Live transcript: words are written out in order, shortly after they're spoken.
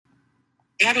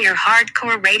Dead Ear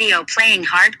Hardcore Radio playing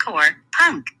hardcore,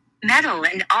 punk, metal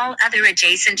and all other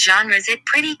adjacent genres. It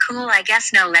pretty cool, I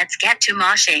guess. No, let's get to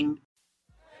moshing.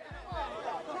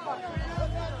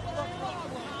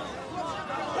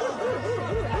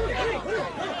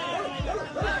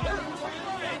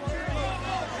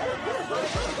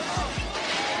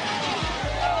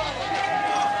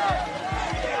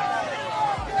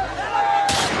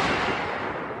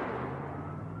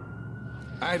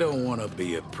 I don't want to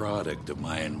be a product of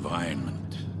my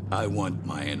environment. I want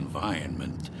my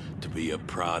environment to be a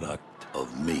product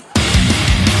of me.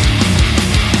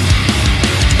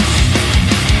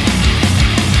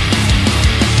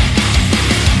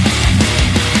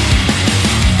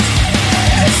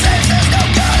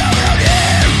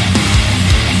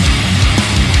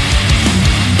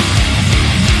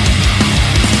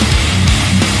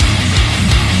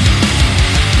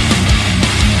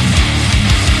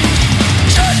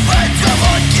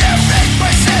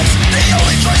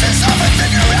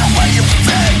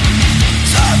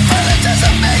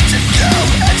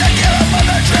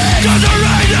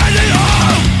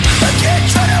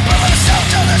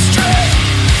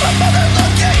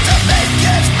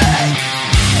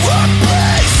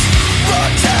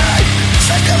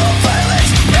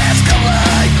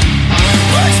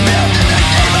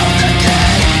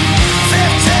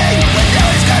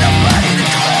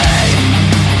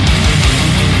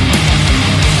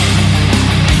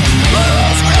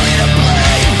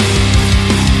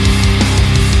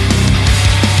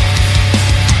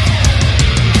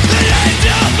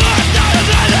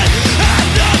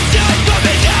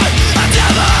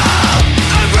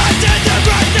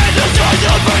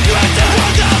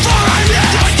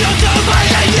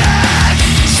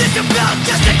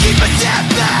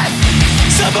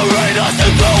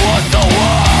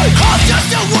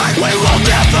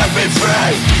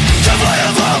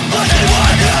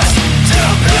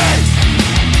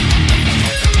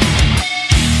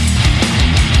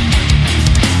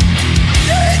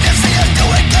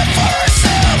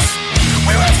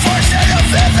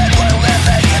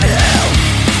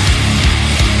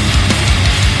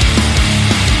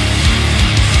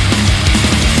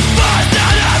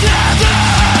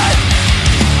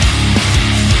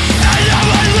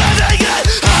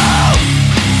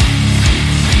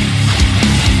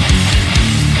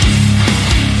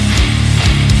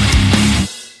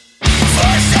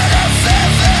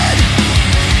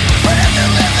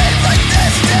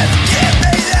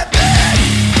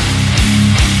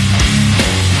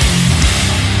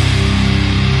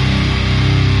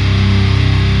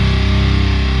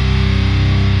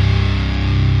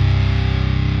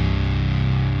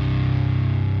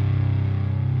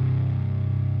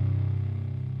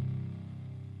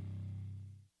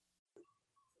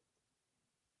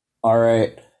 All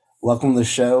right. Welcome to the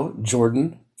show,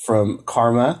 Jordan from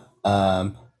Karma,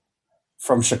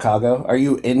 from Chicago. Are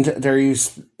you in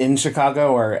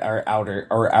Chicago or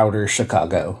outer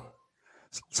Chicago?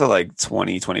 So like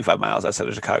 25 miles outside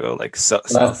of Chicago, like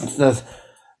south.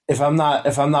 If I'm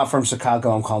not from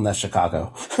Chicago, I'm calling that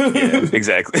Chicago. Yeah,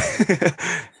 exactly.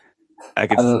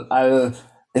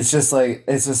 It's just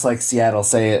like Seattle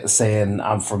saying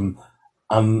I'm from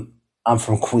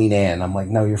Queen Anne. I'm like,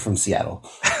 no, you're from Seattle.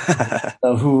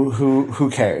 So who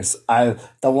cares?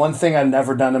 The one thing I've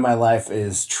never done in my life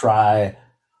is try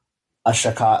a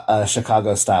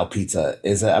Chicago style pizza.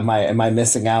 Am I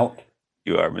missing out?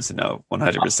 You are missing out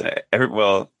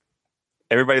 100%.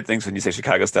 Everybody thinks when you say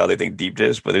Chicago style, they think deep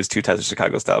dish, but there's two types of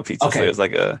Chicago style pizza. Okay. So there's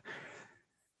like a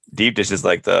deep dish is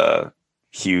like the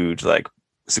huge, like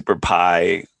super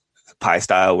pie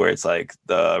style where it's like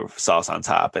the sauce on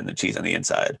top and the cheese on the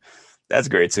inside. That's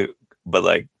great too. But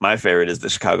like my favorite is the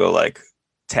Chicago like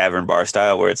tavern bar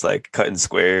style where it's like cut in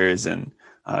squares and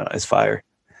I don't know, it's fire.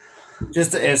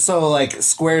 Just so like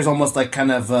squares, almost like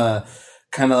kind of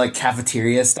like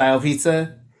cafeteria style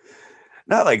pizza.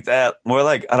 Not like that. More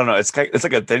like I don't know. It's like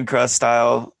a thin crust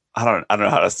style. I don't know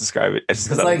how to describe it.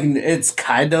 It's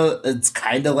kind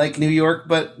of like New York,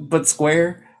 but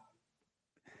square.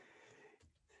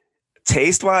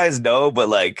 Taste wise, no, but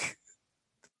like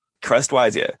crust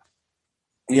wise, yeah.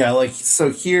 Yeah, like so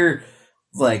here,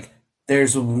 like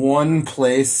there's one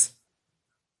place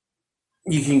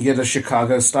you can get a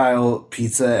Chicago style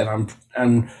pizza,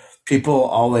 and people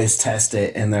always test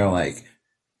it, and they're like,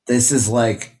 this is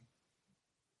like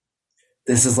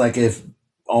if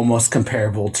almost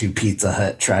comparable to Pizza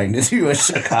Hut trying to do a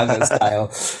Chicago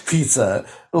style pizza.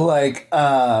 Like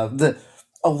a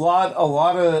lot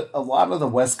of the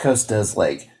West Coast does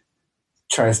like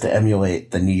tries to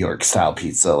emulate the New York style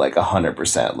pizza like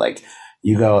 100%. Like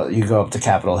you go up to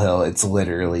Capitol Hill, it's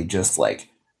literally just like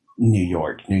New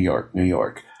York, New York, New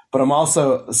York. But I'm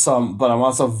also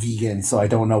vegan, so I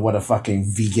don't know what a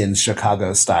fucking vegan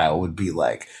Chicago style would be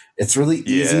like. It's really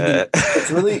easy.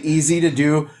 It's really easy to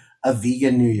do a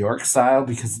vegan New York style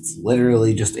because it's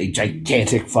literally just a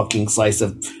gigantic fucking slice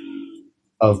of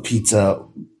pizza,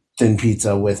 thin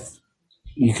pizza with,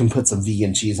 you can put some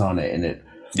vegan cheese on it, and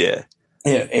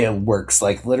it works.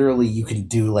 Like literally, you can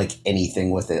do like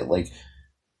anything with it. Like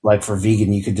for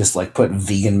vegan, you could just like put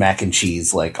vegan mac and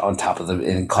cheese like on top of them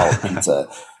and call it pizza.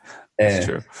 That's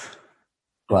true.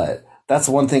 But that's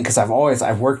one thing, because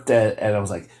I've worked at, and I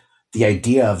was like, the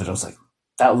idea of it, I was like,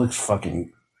 that looks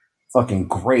fucking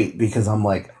great, because I'm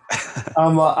like,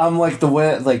 I'm like the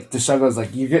way, like the show goes,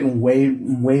 like you're getting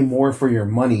way more for your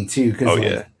money too,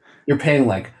 because you're paying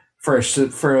like for a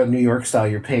New York style,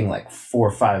 you're paying like 4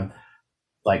 or 5,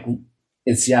 like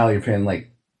in Seattle you're paying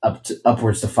like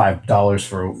upwards to $5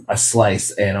 for a slice,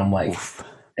 and I'm like,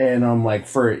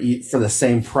 for the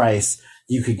same price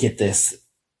you could get this,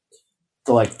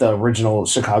 the original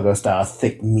Chicago style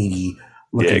thick meaty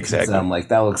looking exactly. pizza. I'm like,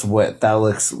 that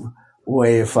looks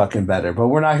way fucking better. But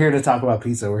we're not here to talk about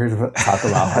pizza. We're here to talk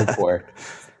about hardcore.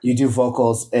 You do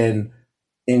vocals in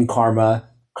Karma.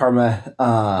 Karma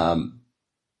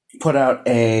put out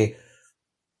it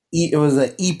was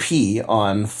an EP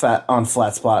on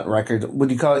Flat Spot Record.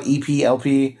 Would you call it EP,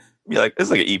 LP? Yeah, like it's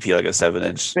like an EP, like a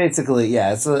 7-inch. Basically,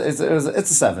 yeah. It's a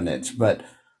 7-inch, but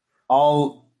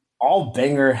all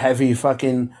banger heavy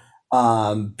fucking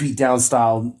beat down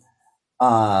style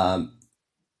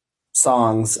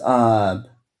songs. How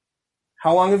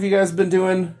long have you guys been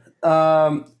doing?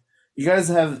 You guys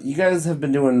have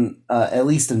been doing, at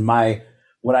least in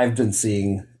what I've been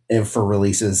seeing for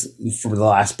releases for the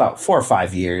last about 4 or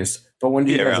 5 years. But when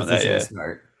did you guys officially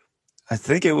start? I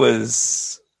think it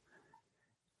was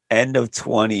end of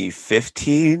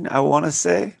 2015, I want to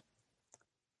say.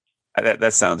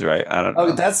 That sounds right. I don't know.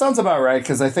 Oh, that sounds about right,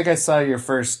 because I think I saw your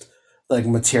first like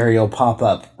material pop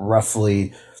up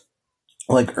roughly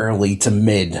like early to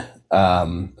mid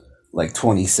like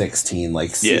 2016.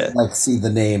 See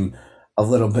the name a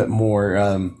little bit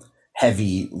more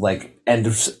heavy, like end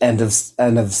of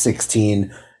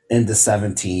 16 into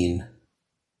 17.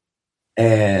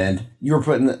 And you were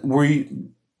putting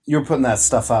that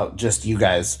stuff out, just you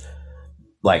guys,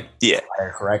 like,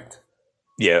 correct?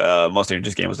 Yeah, Monster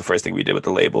Energy's Game was the first thing we did with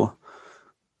the label.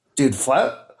 Dude,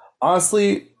 Flat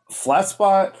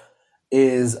Spot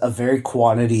is a very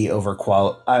quality over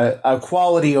quantity,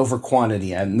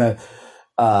 and the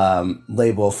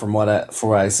label from what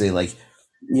I see. Like,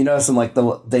 you notice in like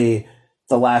the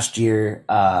last year,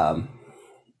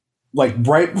 like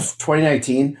right before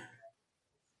 2019,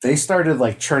 they started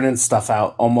like churning stuff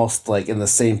out almost like in the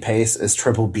same pace as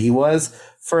Triple B was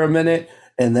for a minute,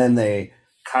 and then they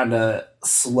kind of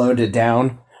slowed it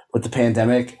down with the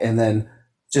pandemic, and then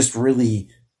just really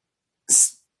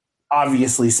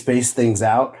obviously space things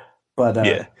out. But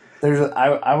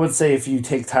I would say, if you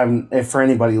take time, for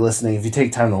anybody listening, if you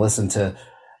take time to listen to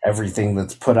everything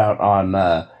that's put out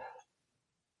on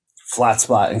Flat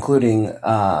Spot, including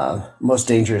Most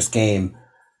Dangerous Game,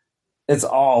 it's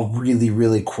all really,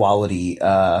 really quality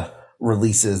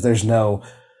releases. There's no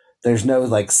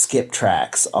like skip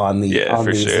tracks on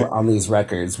these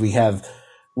records. We have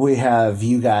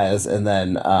you guys, and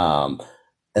then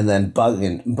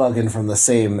bugging from the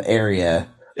same area.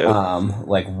 Yep.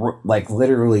 Like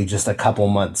literally just a couple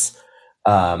months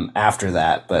after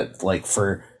that, but like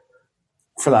for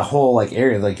that whole like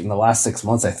area, like in the last 6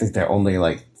 months, I think there are only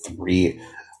like three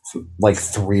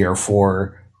or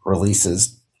four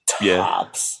releases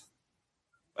tops.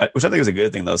 Which I think is a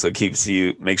good thing though. So it keeps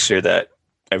make sure that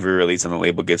every release on the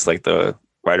label gets like the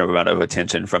right amount of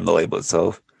attention from the label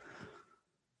itself.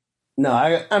 No,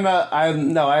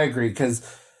 I agree,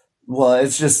 because, well,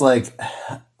 it's just like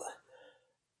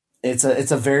it's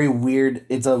a very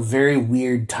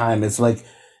weird time. It's like,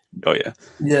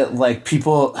 like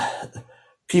people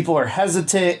are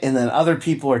hesitant, and then other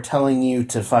people are telling you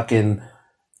to fucking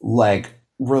like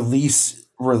release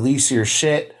your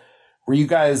shit. Were you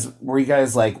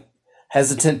guys like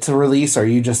hesitant to release, or are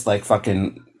you just like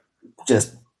fucking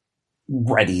just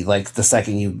ready? Like the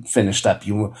second you finished up,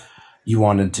 you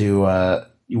wanted to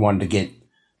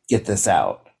get this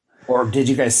out, or did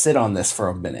you guys sit on this for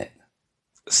a minute?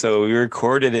 So we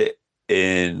recorded it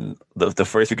in the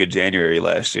first week of January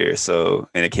last year.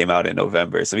 And it came out in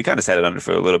November. So we kind of sat it under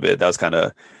for a little bit. That was kind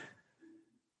of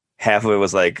half of it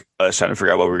was like us trying to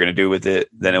figure out what we were going to do with it.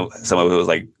 Then some of it was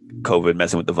like COVID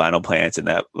messing with the vinyl plants, and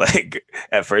that, like,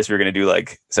 at first we were going to do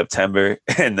like September,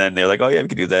 and then they're like, oh yeah, we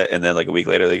can do that. And then like a week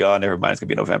later, they go, oh, never mind, it's going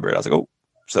to be November. And I was like, oh,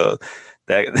 so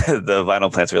that the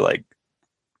vinyl plants were like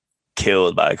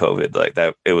killed by COVID. Like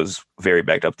that, it was very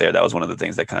backed up there. That was one of the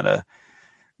things that kind of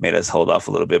made us hold off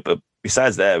a little bit. But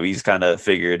besides that, we just kind of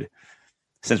figured,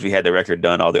 since we had the record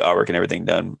done, all the artwork and everything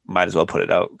done, might as well put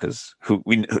it out, because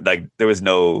there was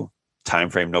no time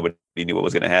frame. Nobody knew what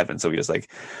was going to happen. So we just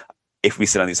like, if we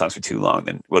sit on these songs for too long,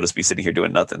 then we'll just be sitting here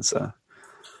doing nothing. So,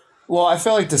 well, I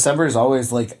feel like December is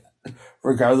always like,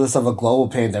 regardless of a global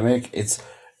pandemic, it's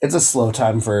a slow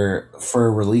time for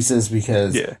releases,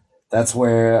 because that's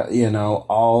where, you know,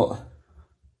 all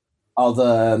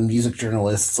the music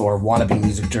journalists or wannabe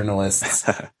music journalists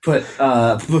put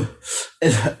I'm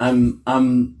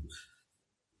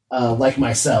like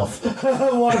myself.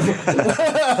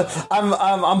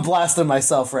 I'm blasting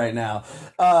myself right now.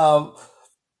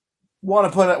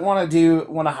 Want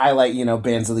to highlight, you know,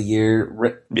 bands of the year,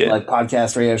 like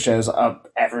podcast, radio shows,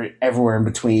 everywhere in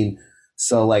between.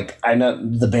 So like, I know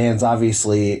the bands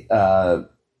obviously,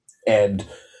 and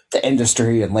the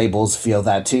industry and labels feel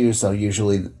that too. So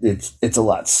usually it's a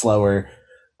lot slower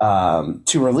to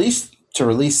release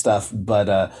stuff. But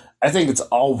I think it's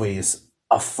always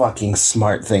a fucking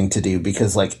smart thing to do,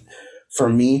 because like for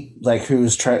me, like who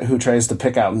tries to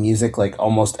pick out music like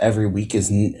almost every week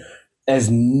is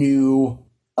as new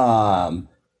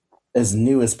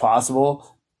as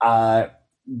possible.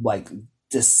 Like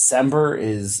December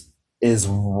is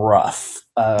rough.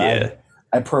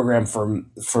 I program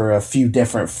for a few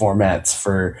different formats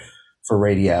for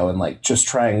radio, and like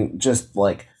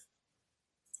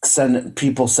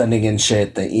sending in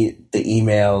shit, the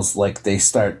emails, like they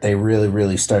really,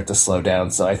 really start to slow down.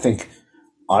 So I think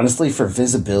honestly, for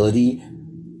visibility,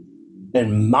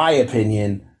 in my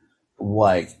opinion,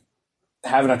 like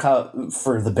having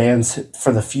for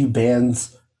the few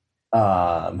bands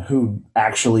who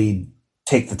actually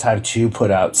take the time to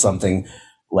put out something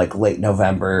like late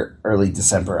November, early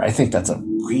December, I think that's a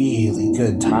really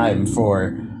good time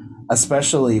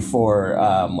especially for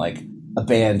like a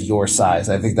band your size.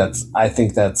 I think it's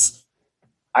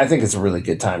a really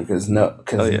good time, because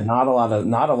not a lot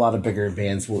of bigger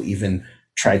bands will even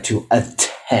try to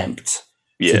attempt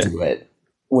to do it,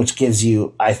 which gives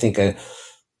you, I think, I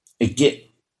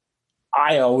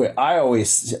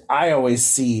always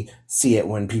see it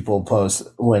when people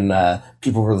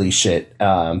people release shit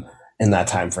in that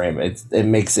time frame. It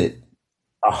makes it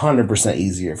 100%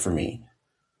 easier for me.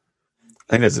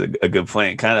 I think that's a good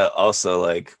point. Kind of also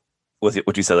like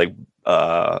what you said,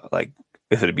 like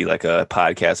if it'd be like a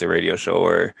podcast or radio show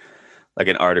or like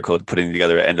an article putting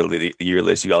together an end of the year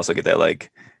list, you also get that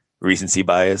like recency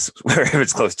bias where if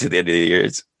it's close to the end of the year,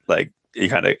 it's like you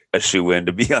kind of a shoe in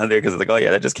to be on there, because it's like, oh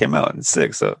yeah, that just came out and it's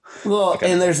sick. So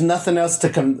and there's nothing else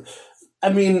to I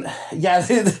mean, yeah,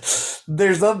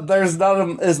 there's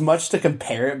not as much to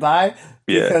compare it by,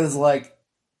 because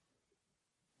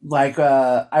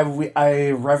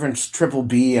I reference Triple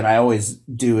B, and I always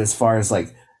do, as far as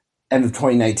like end of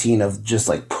 2019 of just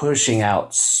like pushing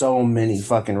out so many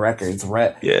fucking records.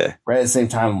 Right at the same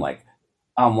time,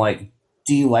 I'm like,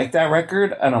 do you like that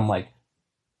record? And I'm like,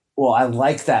 well, I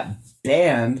like that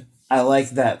band, I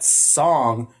like that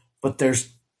song, but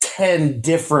there's 10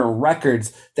 different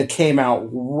records that came out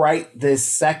right this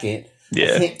second.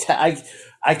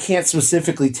 I can't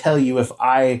specifically tell you if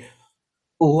I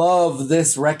love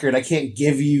this record. I can't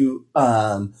give you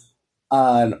an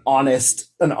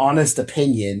honest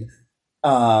opinion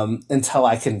until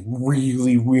I can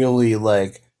really, really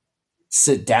like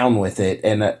sit down with it,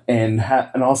 and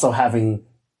also having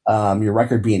your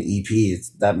record be an EP,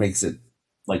 that makes it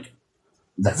like,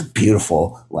 that's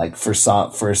beautiful, like for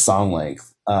song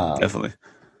length. Definitely.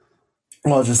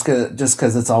 Well, just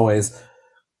because it's always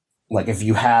like, if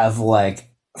you have like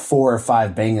 4 or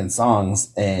 5 banging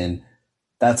songs, and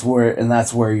that's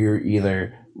where you're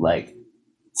either like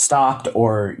stopped,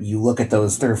 or you look at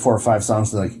those 3 or 4 or 5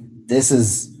 songs and like, this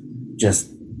is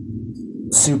just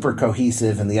super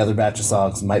cohesive, and the other batch of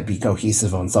songs might be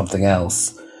cohesive on something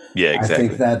else. Yeah,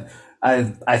 exactly.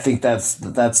 I think that's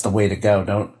the way to go.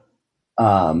 Don't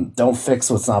fix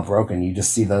what's not broken. You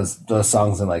just see those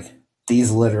songs and like,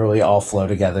 these literally all flow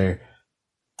together.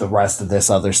 The rest of this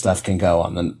other stuff can go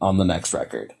on the next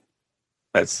record.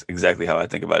 That's exactly how I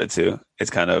think about it too. It's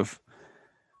kind of,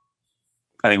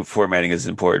 I think formatting is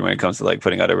important when it comes to like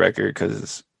putting out a record,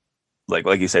 because like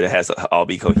you said, it has to all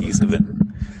be cohesive.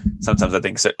 And sometimes I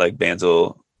think like bands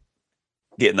will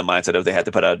get in the mindset of they have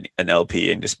to put out an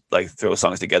LP and just like throw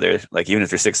songs together. Like even if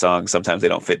there's 6 songs, sometimes they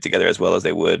don't fit together as well as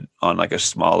they would on like a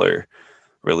smaller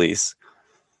release.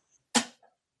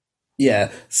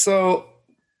 Yeah. So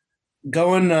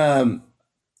going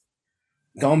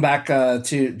back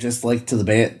to just like to the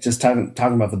band, just talking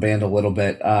about the band a little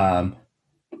bit.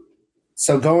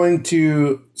 So going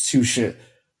to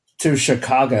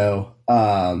Chicago.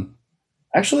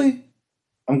 Actually,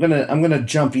 I'm gonna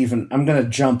jump to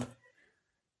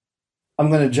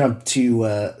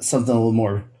something a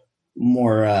little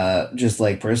more just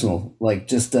like personal, like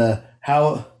just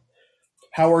how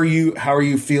are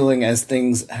you feeling as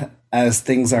things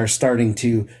are starting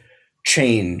to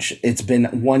change? It's been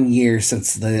 1 year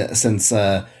since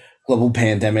global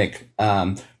pandemic.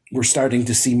 We're starting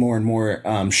to see more and more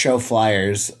show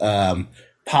flyers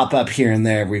pop up here and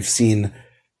there. We've seen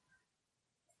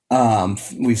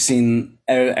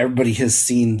everybody has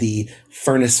seen the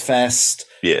Furnace Fest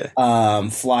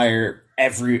flyer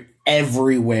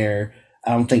everywhere.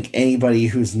 I don't think anybody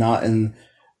who's not in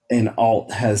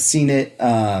alt has seen it.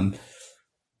 And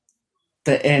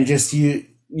just you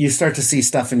start to see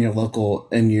stuff in your local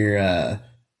in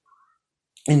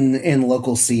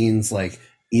local scenes, like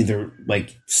either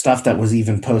like stuff that was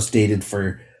even post dated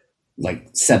for like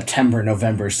September,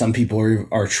 November. Some people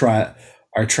are trying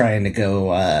to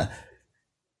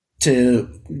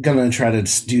gonna try to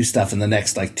do stuff in the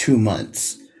next like 2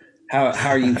 months. How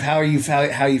are you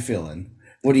feeling?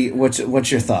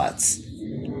 What's your thoughts?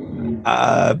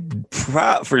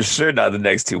 For sure not the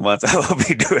next 2 months. I won't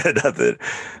be doing nothing.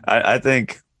 I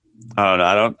think, I don't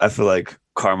know. I feel like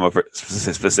Karma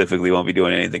specifically won't be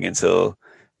doing anything until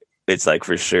it's like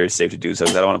for sure safe to do so.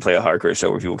 Because I don't want to play a hardcore show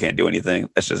where people can't do anything.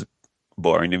 That's just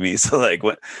boring to me. So like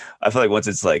I feel like once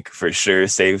it's like for sure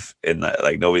safe and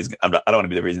like nobody's, I don't want to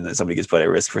be the reason that somebody gets put at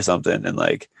risk for something. And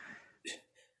like,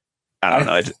 I don't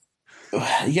know.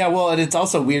 Yeah, well, and it's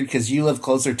also weird because you live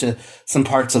closer to some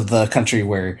parts of the country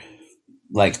where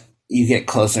like you get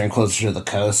closer and closer to the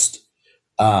coast.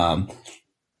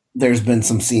 There's been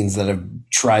some scenes that have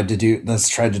tried to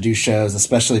do shows,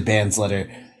 especially bands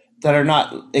that are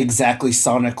not exactly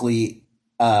sonically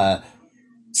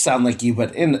sound like you,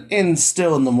 but in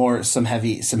still in the more some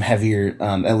heavier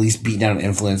at least beatdown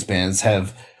influence bands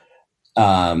have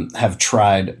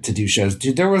tried to do shows.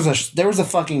 Dude, there was a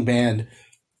fucking band.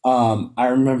 I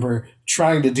remember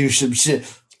trying to do some shit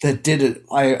that did it.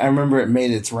 I remember it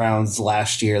made its rounds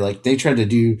last year. Like they tried to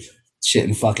do shit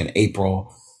in fucking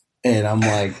April, and I'm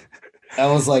like, I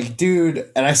was like,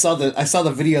 dude. And I saw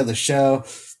the video of the show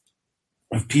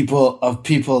of people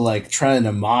like trying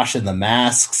to mosh in the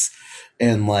masks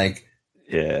and like,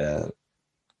 yeah.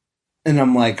 And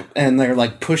I'm like, and they're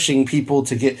like pushing people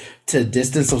to get to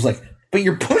distance. I was like, but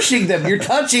you're pushing them, you're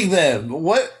touching them.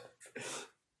 What?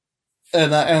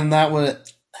 And that was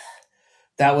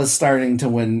starting to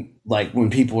when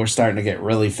people were starting to get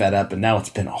really fed up, and now it's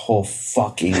been a whole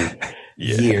fucking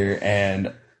year,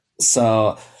 and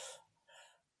so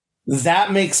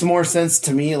that makes more sense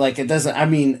to me. Like it doesn't. I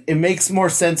mean, it makes more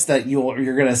sense that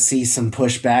you're gonna see some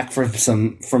pushback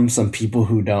from some people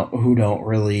who don't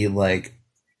really like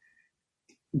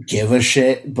give a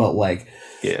shit, but like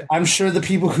I'm sure the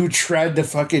people who tried to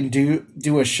fucking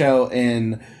do a show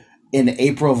in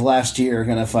April of last year are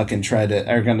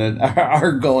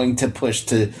going to push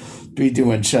to be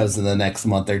doing shows in the next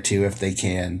month or two if they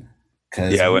can.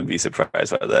 I wouldn't be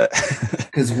surprised by that.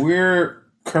 Because we're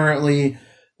currently,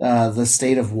 the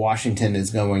state of Washington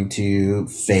is going to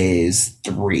phase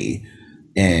 3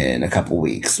 in a couple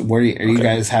weeks. Are you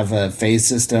guys have a phase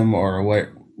system, or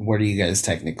what are you guys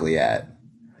technically at?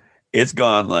 It's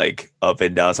gone like up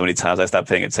and down so many times. I stopped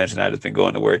paying attention. I've just been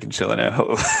going to work and chilling at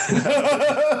home.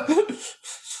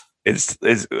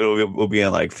 We'll be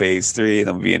in like phase 3,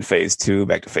 then we'll be in phase 2,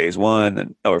 back to phase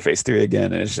 1, or phase 3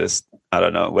 again. And it's just, I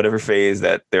don't know, whatever phase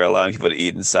that they're allowing people to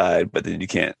eat inside, but then you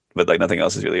can't, but like nothing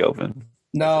else is really open.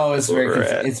 No, it's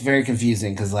very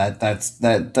confusing because that's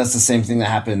the same thing that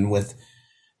happened with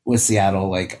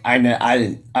Seattle. Like I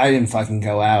didn't fucking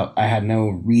go out. I had no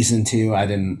reason to. I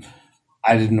didn't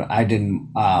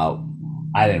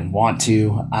want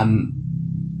to.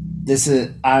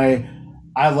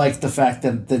 I like the fact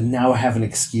that now I have an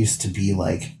excuse to be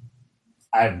like,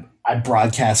 I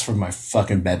broadcast from my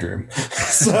fucking bedroom.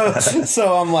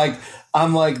 so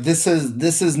I'm like, this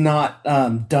is not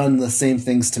done the same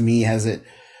things to me as it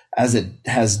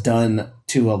has done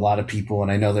to a lot of people.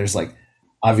 And I know there's like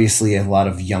obviously a lot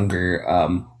of younger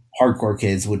hardcore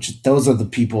kids, which those are the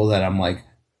people that I'm like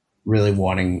really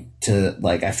wanting to,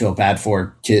 like, I feel bad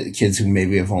for kids who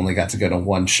maybe have only got to go to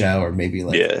one show, or maybe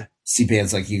like see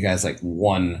bands like you guys like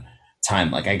one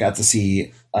time. Like I got to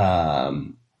see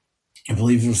I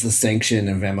believe it was the Sanction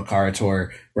and Vamakara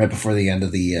tour right before the end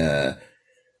of the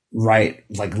like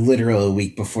literally a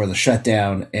week before the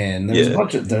shutdown, and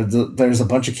there's a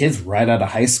bunch of kids right out of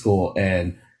high school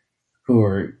and who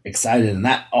are excited, and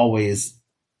that always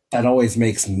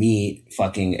makes me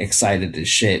fucking excited as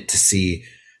shit to see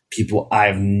people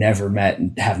I've never met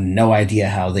and have no idea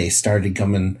how they started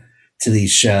coming to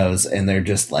these shows, and they're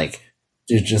just like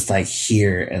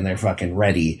here and they're fucking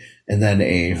ready, and then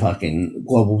a fucking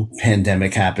global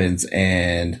pandemic happens,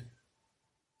 and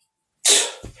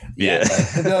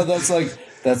no, that's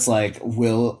like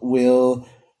will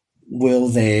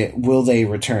they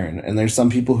return? And there's some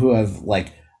people who have,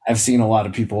 like, I've seen a lot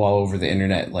of people all over the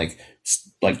internet, like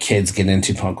kids get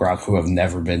into punk rock who have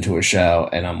never been to a show,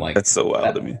 and I'm like, that's so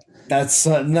wild to me. That's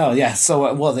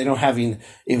so well, they don't have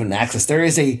even access. There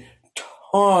is a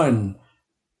ton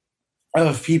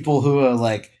of people who are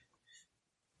like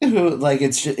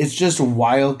it's just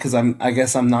wild, because I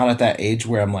guess I'm not at that age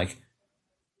where I'm like,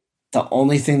 the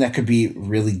only thing that could be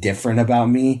really different about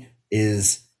me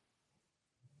is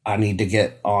I need to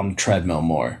get on treadmill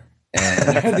more,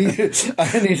 and I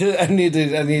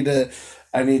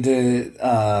need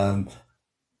to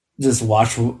just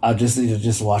watch. I just need to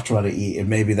just watch what I eat, and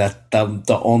maybe that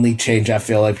the only change I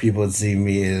feel like people would see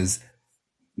me is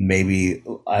maybe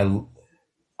I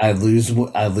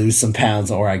lose some pounds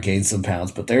or I gain some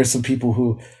pounds. But there's some people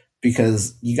who,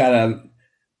 because you gotta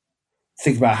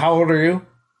think about, how old are you?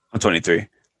 I'm 23.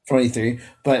 23,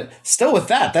 but still with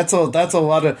that's a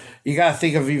lot of, you gotta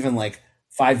think of even like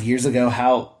 5 years ago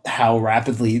how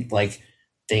rapidly like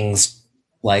things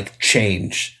like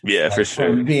change. Yeah, like, for sure.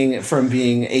 From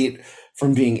being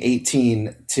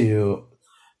 18 to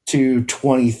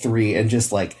 23, and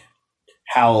just like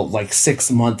how like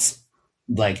 6 months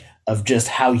like of just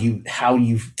how you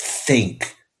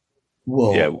think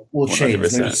will change.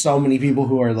 100%. There's so many people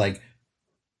who are like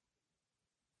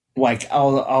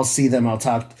I'll see them, I'll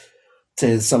talk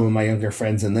to some of my younger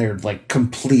friends, and they're like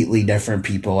completely different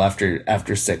people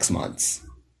after 6 months.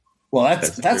 Well,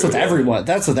 that's with everyone.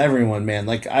 That's with everyone, man.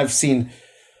 Like, I've seen,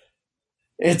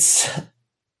 it's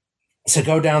to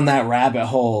go down that rabbit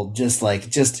hole,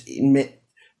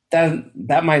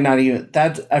 that might not even,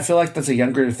 that I feel like that's a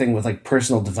younger thing with like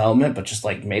personal development, but just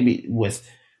like maybe with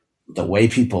the way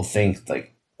people think,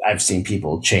 like I've seen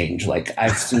people change. Like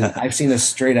I've seen a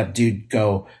straight up dude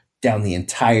go down the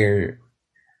entire,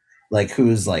 like,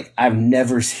 who's like, I've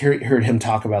never heard him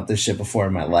talk about this shit before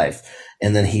in my life.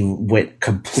 And then he went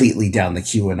completely down the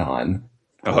QAnon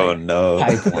pipeline.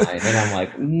 And I'm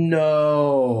like,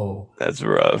 no. That's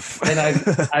rough. And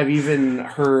I've even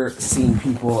seen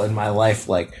people in my life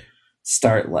like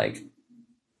start like,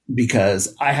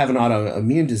 because I have an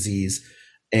autoimmune disease,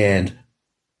 and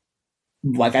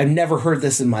like I've never heard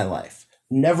this in my life.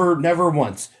 Never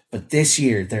once. But this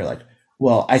year they're like,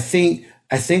 well, I think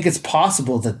it's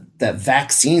possible that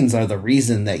vaccines are the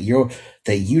reason that you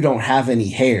don't have any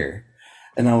hair.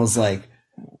 And I was like,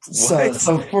 so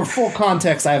for full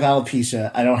context, I have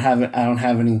alopecia. I don't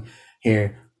have any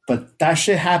hair. But that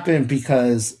shit happened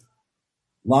because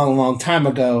long time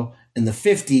ago in the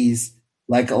 50s,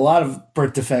 like a lot of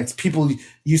birth defects, people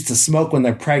used to smoke when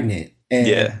they're pregnant.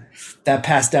 And that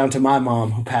passed down to my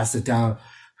mom, who passed it down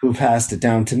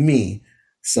to me.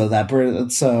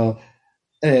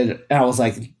 And I was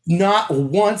like, not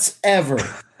once ever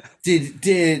did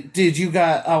you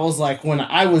guys, I was like, when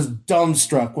I was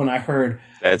dumbstruck when I heard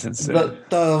that's insane.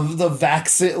 The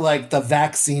vaccine, like the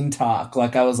vaccine talk,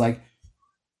 like I was like,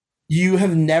 you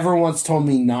have never once told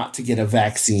me not to get a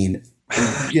vaccine,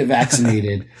 get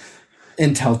vaccinated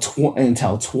until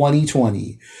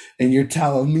 2020, and you're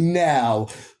telling me now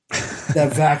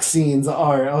that vaccines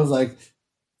are. I was like,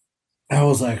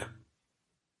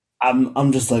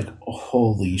 I'm just like,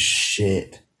 holy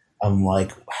shit. I'm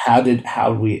like, how did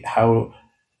we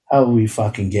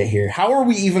fucking get here? How are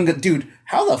we even dude,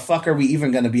 how the fuck are we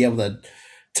even going to be able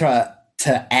to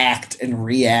act and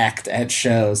react at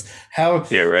shows? How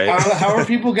are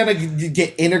people going to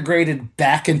get integrated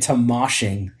back into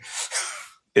moshing?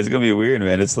 It's going to be weird,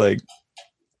 man. It's like,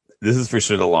 this is for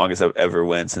sure the longest I've ever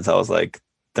went since I was like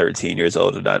 13 years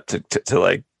old, and not to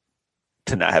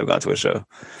not have gone to a show.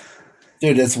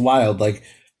 Dude, it's wild. Like,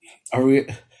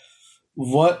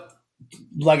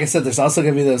 like I said, there's also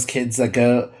gonna be those kids that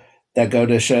go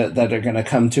to show, that are gonna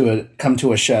come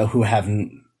to a show, who have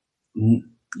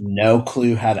no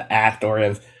clue how to act, or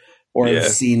have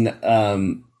seen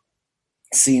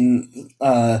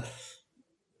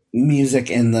music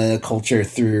and the culture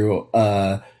through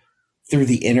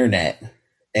the internet,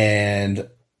 and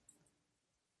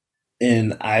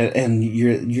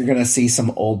you're gonna see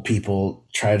some old people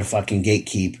try to fucking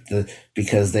gatekeep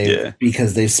because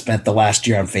they've spent the last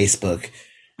year on Facebook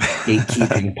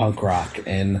gatekeeping punk rock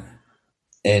and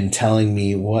telling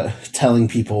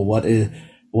people what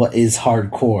is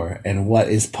hardcore and what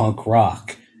is punk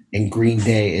rock, and Green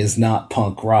Day is not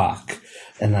punk rock,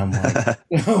 And I'm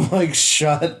like,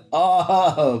 shut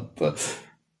up. It's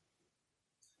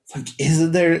like,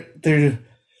 isn't there?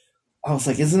 I was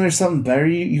like, isn't there something better?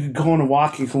 You can go on a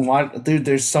walk. You can watch. Dude,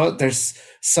 there's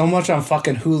so much on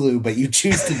fucking Hulu, but you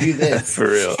choose to do this. For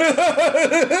real.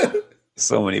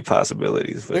 So many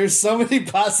possibilities. There's so many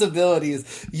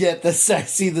possibilities, yet I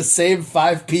see the same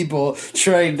 5 people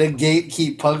trying to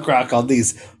gatekeep punk rock on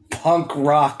these punk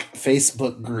rock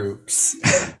Facebook groups.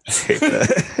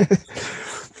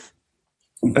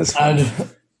 That's funny.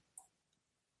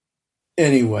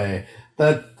 Anyway,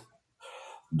 I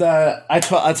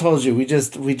told you we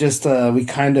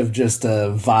kind of just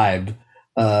vibe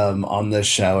on this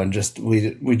show, and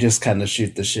we just kind of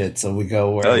shoot the shit. So we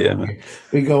go wherever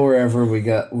we go wherever we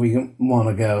want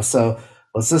to go. So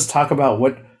let's just talk about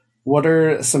what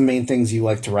are some main things you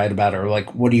like to write about, or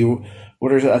like what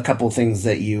are a couple things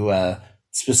that you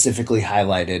specifically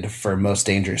highlighted for Most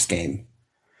Dangerous Game?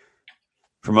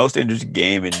 For Most Dangerous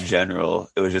Game in general,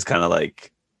 it was just kind of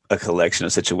like a collection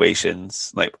of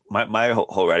situations. Like my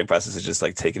whole writing process is just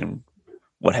like taking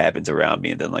what happens around me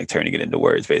and then like turning it into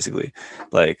words, basically.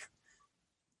 Like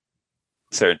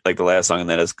certain, like the last song in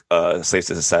that is Slaves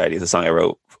to Society is a song I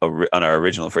wrote on our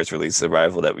original first release,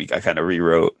 Arrival, that I kind of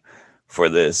rewrote for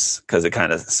this because it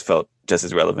kind of felt just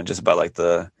as relevant, just about like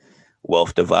the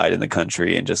wealth divide in the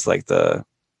country and just like the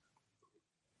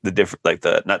different, like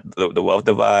the wealth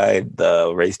divide,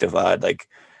 the race divide, like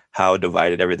how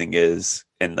divided everything is,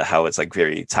 and how it's like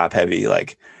very top heavy,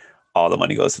 like all the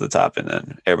money goes to the top and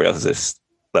then everybody else is just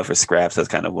left for scraps. That's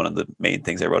kind of one of the main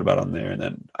things I wrote about on there. And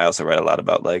then I also write a lot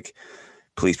about like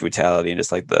police brutality and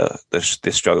just like the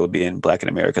struggle of being Black in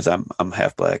America, because I'm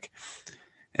half Black,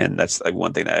 and that's like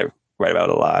one thing that I write about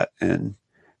a lot. And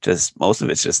just most of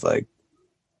it's just like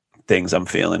things I'm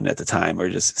feeling at the time or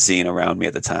just seeing around me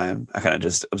at the time. I kind of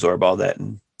just absorb all that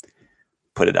and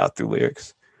put it out through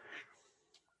lyrics.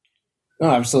 No,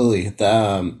 absolutely.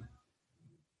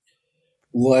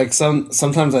 Like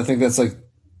sometimes I think that's like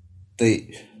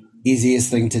the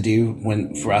easiest thing to do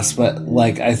for us, but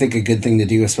like I think a good thing to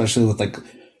do, especially with like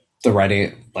the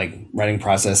writing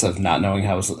process of not knowing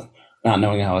how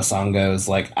a song goes.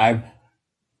 Like I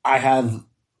have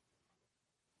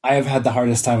had the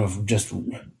hardest time of just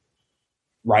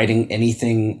writing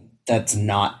anything that's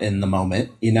not in the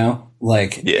moment, you know,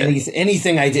 like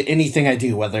anything I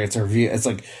do, whether it's a review, it's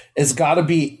like, it's gotta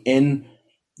be in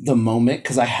the moment.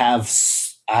 Cause I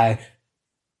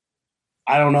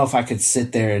don't know if I could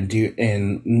sit there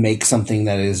and make something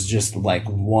that is just like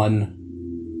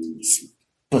one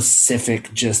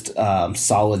specific, just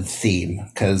solid theme.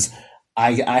 Cause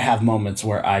I have moments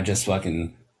where I just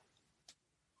fucking,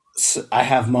 I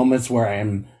have moments where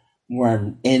I'm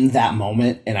in that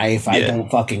moment, and if I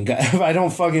don't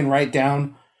fucking write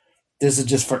down, this is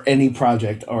just for any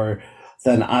project, or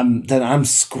then I'm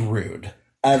screwed.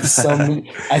 I have so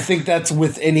many, I think that's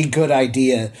with any good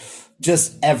idea,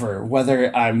 just ever,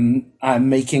 whether I'm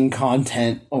making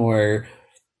content or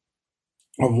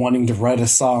wanting to write a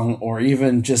song, or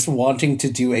even just wanting to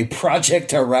do a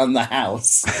project around the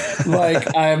house. Like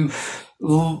I'm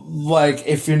like,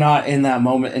 if you're not in that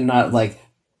moment and not like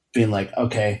being like,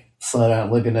 okay, slow down,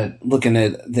 looking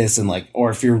at this, and like, or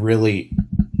if you're really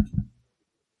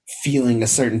feeling a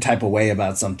certain type of way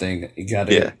about something, you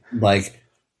gotta like,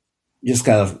 you just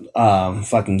gotta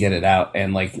fucking get it out.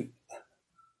 And like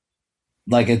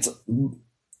it's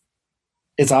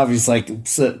obvious, like,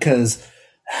 because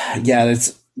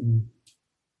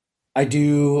I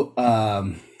do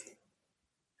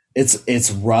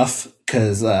it's rough,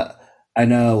 because I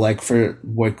know, like, for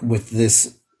with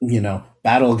this, you know,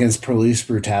 battle against police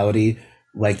brutality,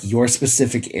 like your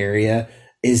specific area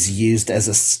is used as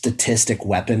a statistic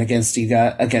weapon against you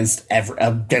guys, against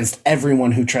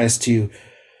everyone who tries to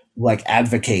like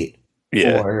advocate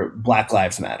for Black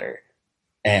Lives Matter.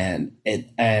 And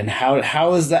how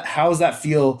does that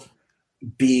feel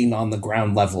being on the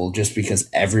ground level, just because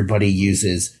everybody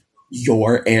uses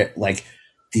your like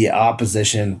the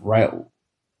opposition right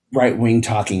wing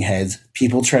talking heads,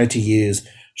 people try to use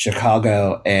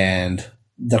Chicago and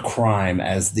the crime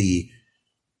as the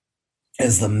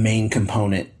main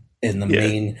component in the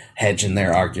main hedge in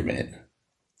their argument.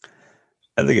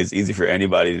 I think it's easy for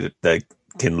anybody that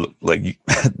can like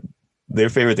their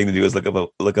favorite thing to do is look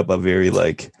up a very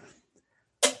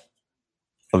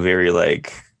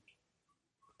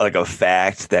a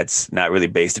fact that's not really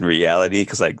based in reality,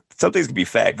 because like some things can be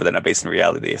fact but they're not based in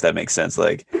reality, if that makes sense.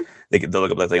 Like they'll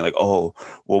look up that thing like, oh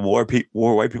well, more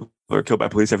white people are killed by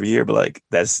police every year, but like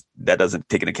that doesn't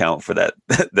take into account for that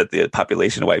that the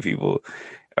population of white people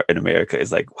in America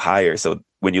is like higher. So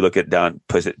when you look at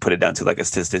put it down to like a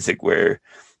statistic where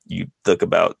you look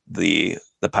about the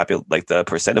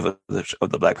percent of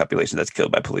the black population that's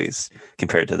killed by police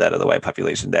compared to that of the white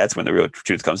population, that's when the real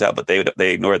truth comes out. But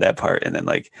they ignore that part, and then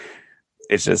like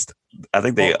it's just, I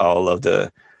think they all love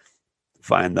to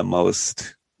find the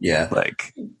most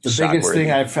like the biggest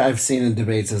thing I've seen in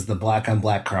debates is the black on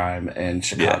black crime in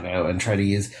Chicago, and try to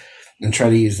use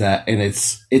that, and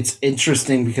it's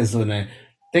interesting because when I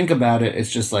think about it,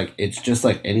 it's just like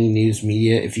any news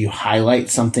media. If you highlight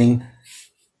something,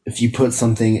 if you put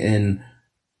something in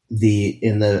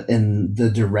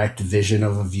the direct vision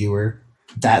of a viewer,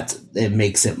 that it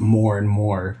makes it more and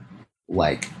more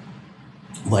like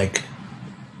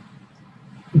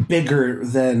bigger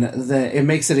than it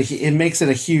makes it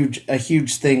a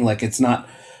huge thing. Like it's not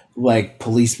like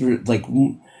police, like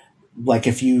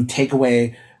if you take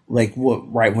away, like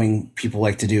what right wing people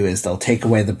like to do is they'll take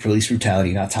away the police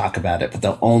brutality, not talk about it, but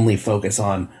they'll only focus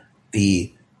on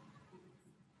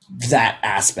that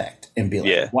aspect and be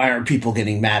like, why aren't people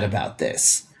getting mad about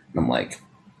this? And I'm like,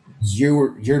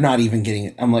 you're not even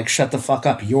getting. I'm like, shut the fuck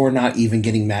up. You're not even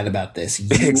getting mad about this.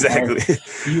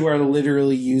 You are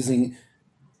literally using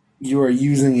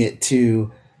it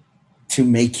to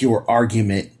make your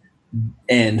argument.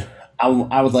 And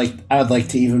I would like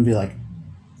to even be like,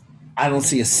 I don't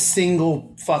see a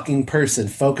single fucking person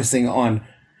focusing on,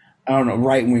 I don't know,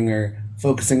 right winger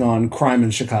focusing on crime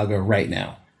in Chicago right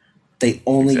now. They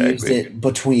only used it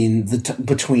between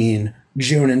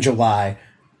June and July,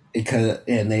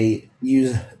 and they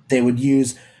would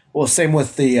use same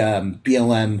with the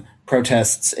BLM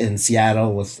protests in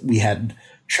Seattle. We had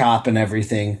CHOP and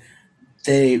everything.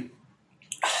 They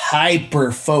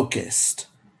hyper focused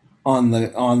on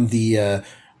the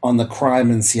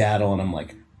crime in Seattle, and I'm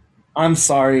like, I'm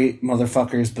sorry,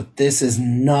 motherfuckers, but this is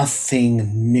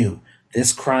nothing new.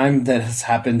 This crime that has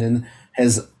happened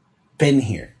has been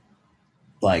here.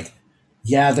 Like,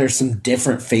 yeah, there's some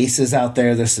different faces out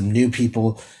there. There's some new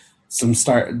people, some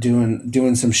start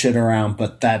doing some shit around,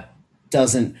 but that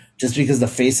doesn't, just because the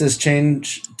faces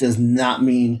change does not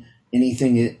mean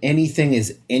anything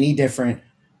is any different.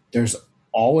 There's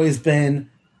always been,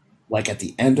 like, at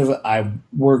the end of it, I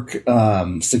work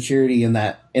security in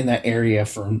that area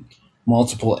for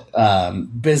multiple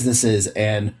businesses,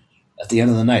 and at the end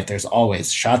of the night, there's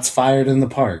always shots fired in the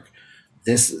park.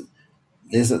 This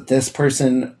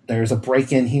person, there's a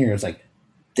break-in here. It's like,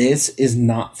 this is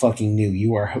not fucking new.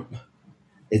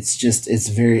 It's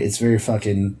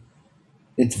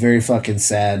very fucking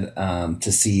sad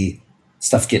to see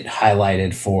stuff get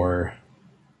highlighted for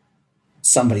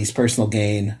somebody's personal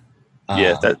gain.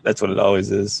 That's what it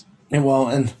always is.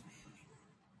 And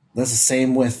that's the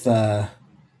same with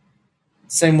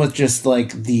just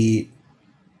like the,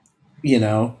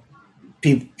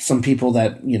 some people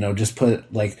that, just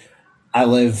put, like, I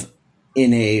live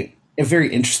in a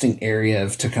very interesting area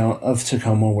of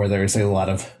Tacoma where there's a lot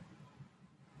of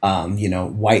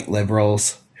white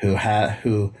liberals who have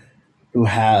the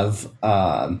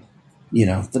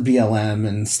BLM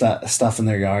and stuff in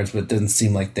their yards, but it doesn't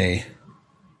seem like they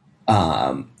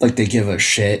give a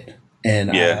shit.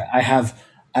 And I have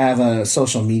a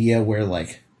social media where,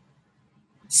 like,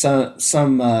 some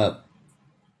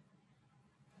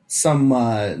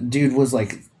dude was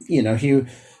like,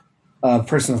 a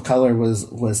person of color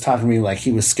was talking to me like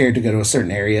he was scared to go to a certain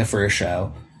area for a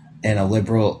show, and a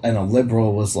liberal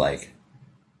was like,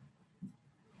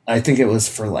 I think it was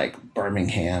for like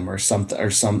Birmingham or something,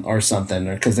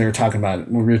 because we were talking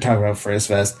about Frizz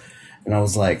Fest, and I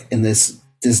was like, and this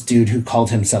dude who called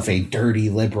himself a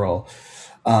dirty liberal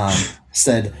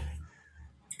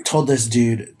told this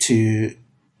dude to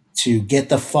get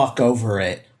the fuck over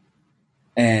it,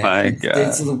 and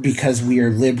it's because we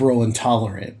are liberal and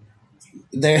tolerant.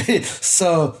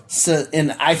 So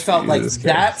and I felt like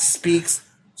that speaks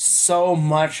so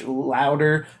much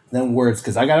louder than words,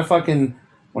 because I gotta fucking,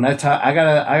 when I talk, I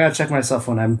gotta check myself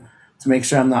when I'm, to make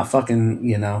sure I'm not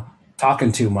fucking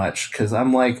talking too much, because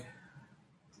I'm like,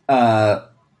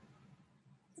 but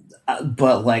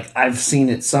like I've seen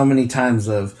it so many times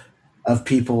of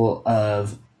people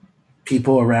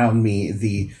around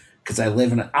me, because I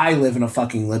live in a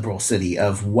fucking liberal city,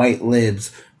 of white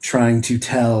libs trying to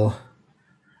tell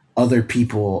other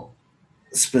people,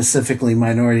 specifically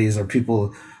minorities or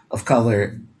people of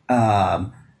color,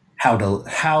 how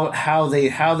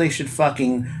they should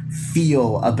fucking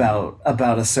feel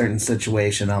about a certain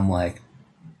situation. That's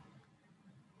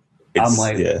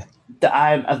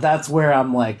where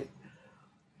I'm like,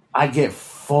 I get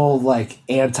full like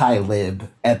anti-lib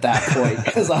at that point,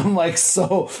 because I'm like,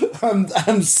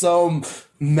 I'm so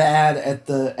mad at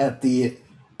the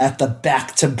at the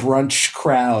back to brunch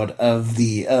crowd of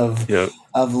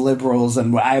liberals,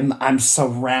 and I'm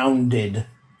surrounded.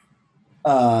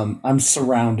 I'm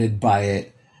surrounded by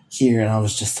it here, and I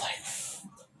was just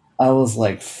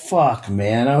like, fuck,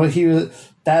 man.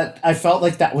 I felt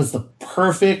like that was the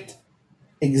perfect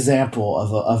example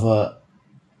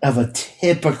of a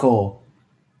typical,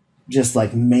 just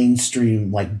like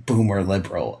mainstream, like boomer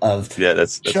liberal that's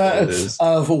what it is.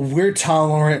 Of we're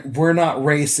tolerant, we're not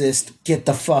racist, get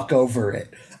the fuck over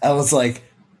it. I was like,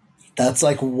 that's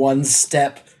like one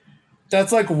step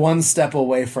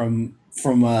away from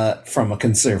a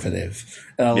conservative.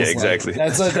 And I was exactly.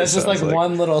 That's just like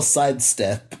one little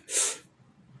sidestep,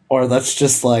 or that's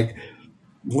just like,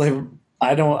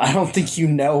 I don't think you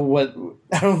know what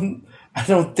I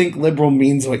don't think liberal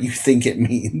means what you think it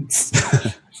means.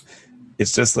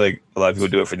 It's just like a lot of people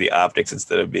do it for the optics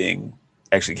instead of being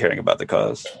actually caring about the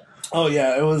cause. Oh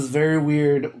yeah, it was very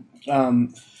weird.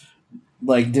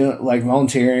 Like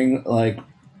volunteering like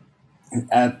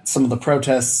at some of the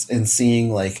protests and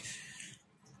seeing like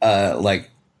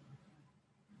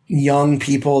young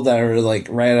people that are like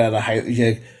right out of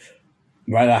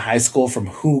high school from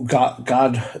who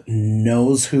God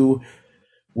knows who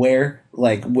where,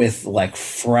 like with like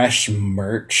fresh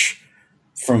merch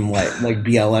from like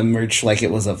BLM merch, like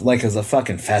it was a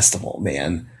fucking festival,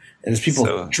 man. It was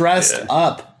people dressed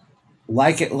up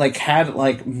like it, like had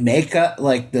like makeup,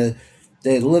 like they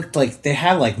looked like they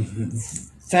had like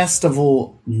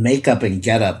festival makeup and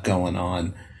getup going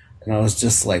on, and I was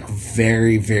just like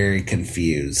very, very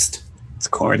confused. It's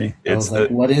corny. I was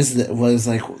like, what is that? Was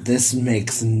like, this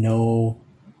makes no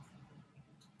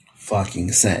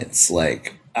fucking sense.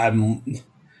 Like I'm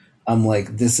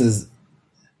like, this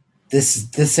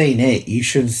ain't it. You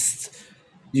should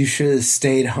have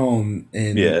stayed home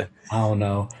and I don't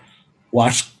know,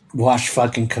 watch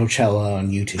fucking Coachella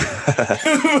on YouTube.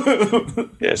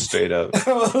 Yeah, straight up.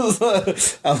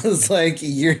 I was like,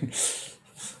 you're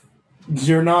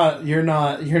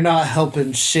not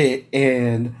helping shit,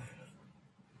 and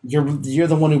you're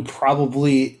the one who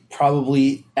probably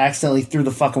accidentally threw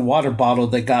the fucking water bottle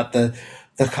that got the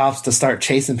cops to start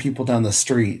chasing people down the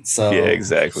street. So yeah,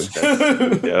 exactly.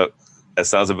 Yep, that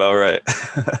sounds about right.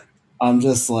 I'm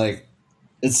just like,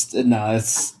 it's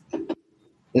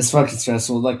fucking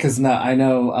stressful. Like, cause now I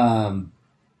know,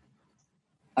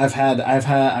 I had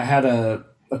a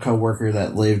coworker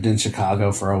that lived in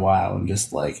Chicago for a while, and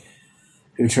just like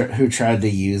who tried to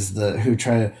use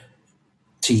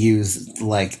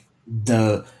like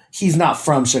he's not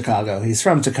from Chicago. He's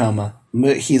from Tacoma.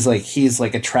 He's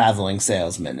like a traveling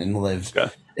salesman and lived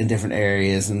in different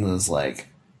areas, and was like,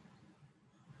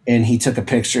 and he took a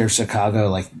picture of Chicago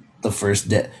like the first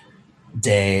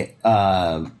day,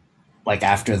 like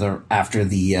after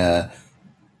the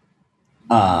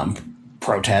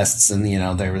protests, and you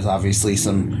know there was obviously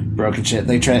some broken shit.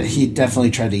 He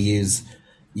definitely tried to use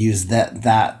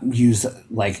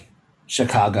like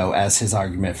Chicago as his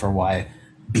argument for why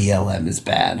BLM is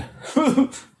bad.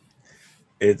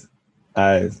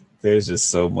 There's just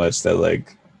so much that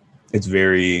like it's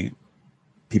very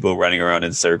people running around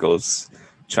in circles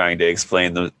trying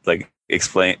to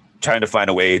trying to find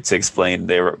a way to explain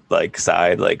their like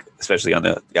side, like especially on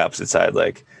the opposite side,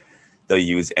 like they'll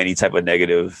use any type of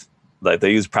negative, like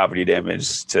they'll use property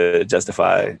damage to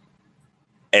justify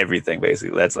everything.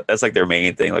 Basically, that's like their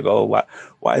main thing. Like, oh,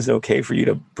 why is it okay for you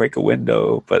to break a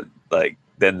window? But like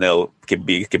then they'll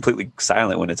be completely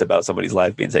silent when it's about somebody's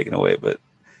life being taken away. But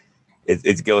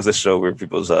it goes to show where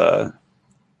people's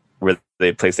where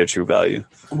they place their true value.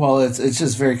 Well, it's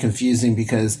just very confusing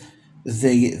because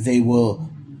they will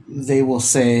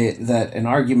say that an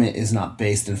argument is not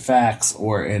based in facts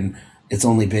it's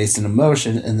only based in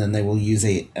emotion, and then they will use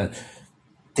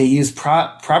they use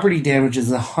property damage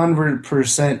as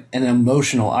 100% an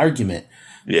emotional argument.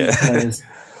 Yeah, because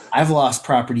I've lost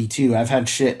property too. I've had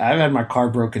my car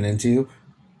broken into.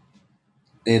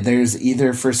 There's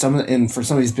either for some of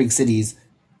these big cities,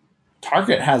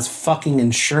 Target has fucking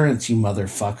insurance, you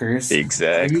motherfuckers.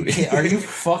 Exactly. Are you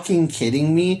fucking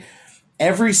kidding me?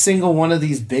 Every single one of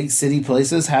these big city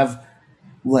places have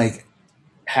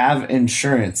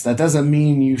insurance. That doesn't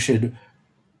mean you should,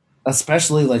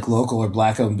 especially like local or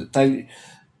black owned,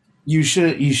 you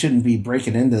shouldn't be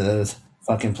breaking into those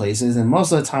fucking places. And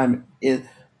most of the time,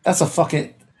 that's a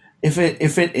fucking, if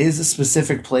it is a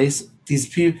specific place, these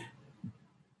people,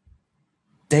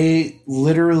 they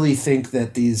literally think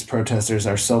that these protesters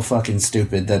are so fucking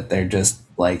stupid that they're just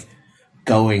like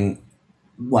going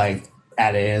like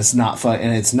at it. It's not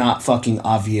and it's not fucking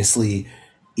obviously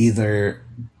either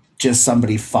just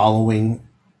somebody following,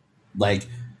 like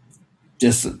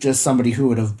just somebody who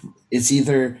would have it's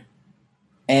either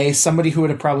somebody who would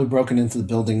have probably broken into the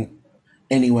building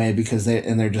anyway because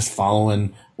they're just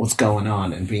following what's going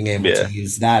on and being able to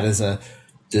use that as a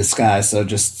disguise. So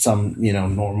just some,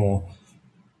 normal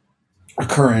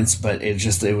occurrence, but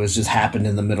it was just happened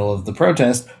in the middle of the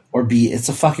protest. Or B, it's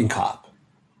a fucking cop.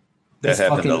 That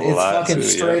happened a lot. It's fucking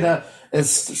straight up.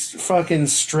 It's fucking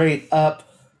straight up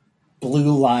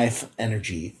blue life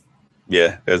energy.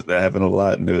 Yeah, that happened a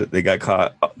lot. And they got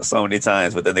caught so many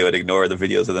times, but then they would ignore the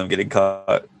videos of them getting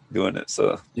caught doing it.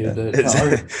 So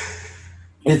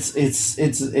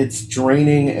it's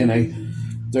draining, and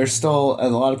there's still a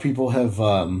lot of people have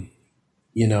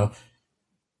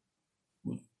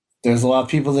there's a lot of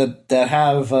people that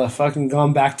have fucking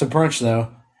gone back to brunch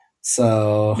though.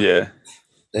 So yeah,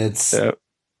 it's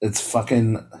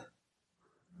fucking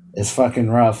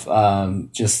rough.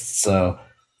 Just so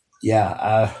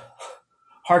yeah.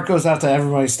 Heart goes out to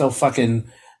everybody still fucking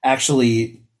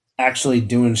actually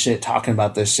doing shit, talking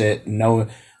about this shit. No,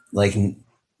 like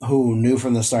who knew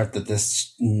from the start that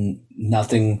this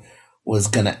nothing was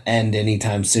gonna end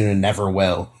anytime soon and never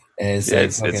will.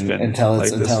 It's been until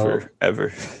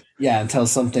forever. Yeah, until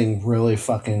something really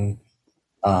fucking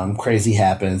crazy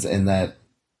happens, and that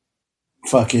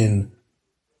fucking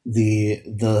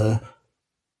the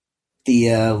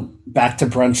back to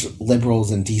brunch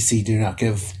liberals in DC do not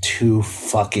give two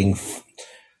fucking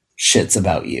shits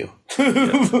about you.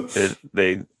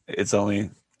 It's only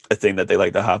a thing that they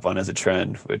like to hop on as a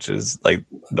trend, which is like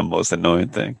the most annoying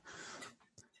thing.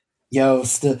 Yo,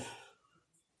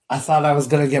 I thought I was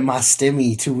gonna get my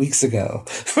stimmy 2 weeks ago.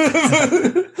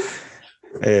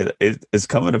 It's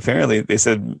coming. Apparently, they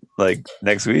said like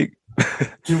next week.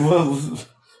 Dude,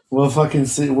 we'll fucking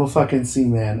see. We'll fucking see,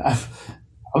 man.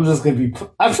 I'm just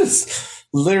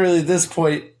literally at this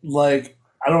point, like,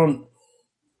 I don't.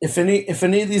 If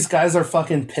any of these guys are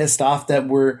fucking pissed off that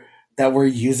we're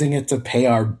using it to pay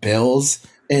our bills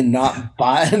and not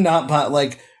buy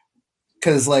like,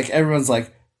 because like everyone's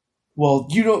like, well,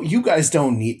 you guys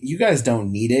don't need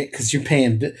it because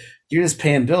you're just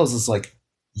paying bills. It's like,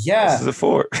 yeah, this is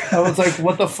for. I was like,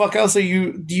 what the fuck else do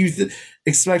you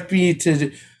expect me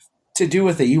to do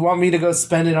with it? You want me to go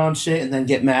spend it on shit and then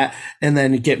get mad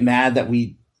that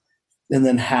we, and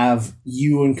then have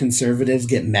you and conservatives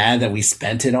get mad that we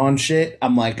spent it on shit?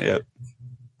 I'm like, yep.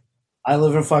 I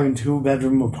live in a fucking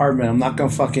 2-bedroom apartment. I'm not gonna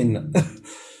fucking.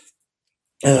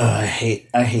 I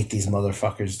hate these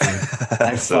motherfuckers,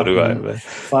 dude. So do I, man.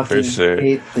 Fucking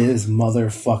hate these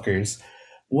motherfuckers.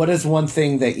 What is one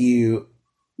thing you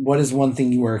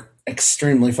were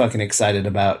extremely fucking excited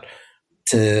about?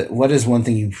 What is one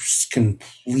thing you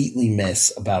completely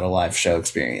miss about a live show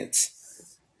experience?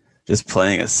 Just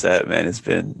playing a set, man. It's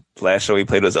been, last show we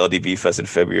played was LDB Fest in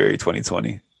February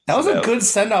 2020. That was a good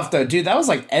send off though, dude. That was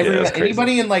like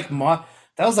anybody in like that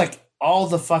was like all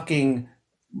the fucking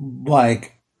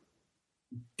like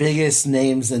biggest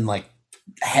names in like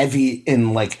heavy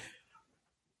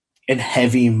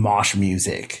mosh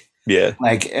music. Yeah.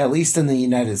 Like at least in the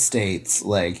United States,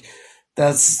 like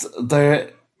that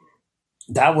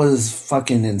was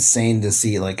fucking insane to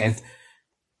see. Like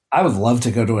I would love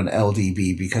to go to an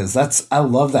LDB because I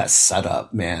love that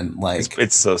setup, man. Like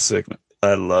it's so sick.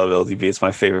 I love LDB. It's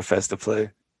my favorite fest to play.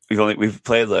 We've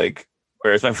played like,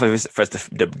 or it's my favorite fest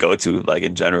to go to. Like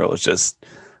in general, it's just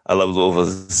I love Louisville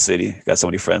as a city. Got so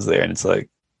many friends there, and it's like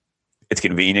it's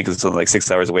convenient because it's only like 6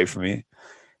 hours away from me.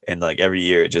 And like every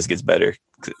year, it just gets better.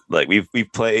 Like we've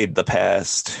played the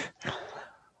past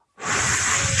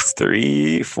 4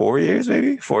 years,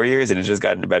 maybe 4 years, and it's just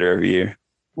gotten better every year.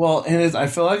 Well, and I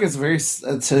feel like it's very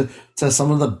to some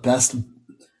of the best.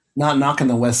 Not knocking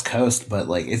the West Coast, but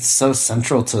like it's so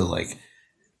central to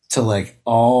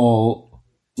all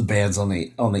the bands on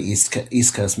the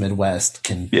East Coast, Midwest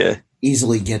can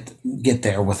easily get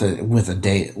there with a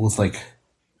day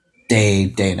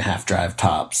and a half drive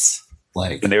tops.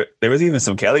 Like, and there was even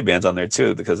some Cali bands on there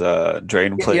too because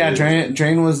Drain played. Yeah,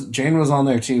 Drain was on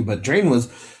there too, but Drain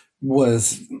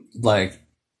was like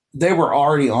they were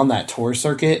already on that tour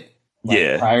circuit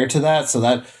prior to that, so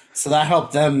that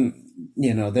helped them.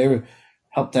 They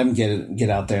helped them get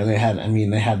out there. They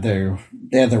had their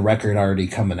record already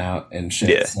coming out and shit.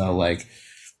 Yeah. So like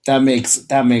that makes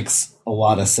a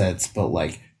lot of sense. But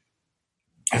like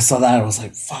I saw that, I was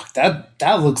like, fuck,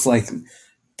 that looks like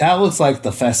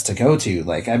the fest to go to.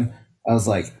 Like I was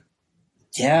like,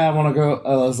 yeah, I want to go.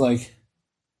 I was like,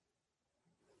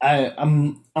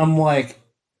 I'm like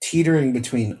teetering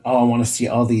between, I want to see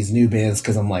all these new bands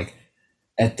because I'm like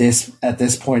at this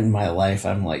point in my life,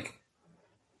 I'm like,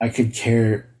 I could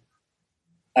give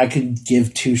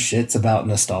two shits about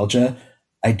nostalgia.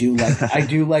 I do like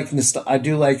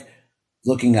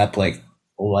looking up like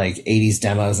 80s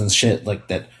demos and shit like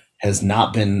that is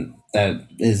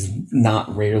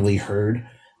not rarely heard,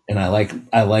 and I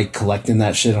like collecting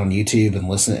that shit on YouTube and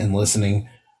listening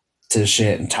to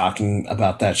shit and talking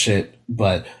about that shit.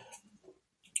 But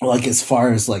like as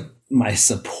far as like my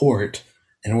support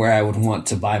and where I would want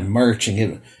to buy merch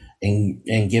and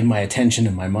give my attention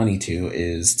and my money to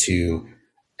is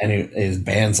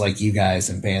bands like you guys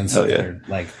and bands that are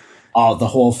like all the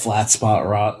whole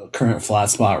current Flat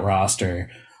Spot roster,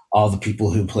 all the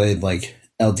people who played like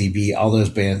LDB, all those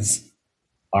bands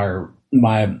are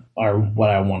what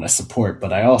I want to support.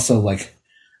 But I also like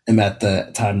am at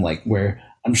the time like where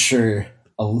I'm sure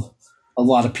a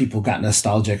lot of people got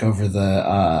nostalgic over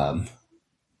the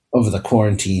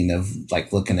quarantine of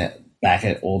like looking back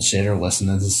at old shit or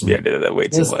listening to some. Yeah, I did that way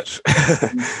too much.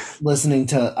 I listen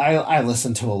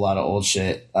to a lot of old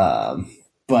shit,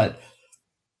 but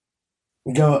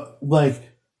go like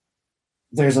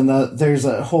there's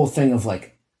a whole thing of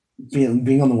like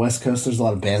being on the West Coast. There's a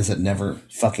lot of bands that never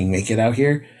fucking make it out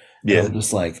here. Yeah, I'm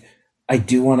just like I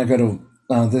do want to go to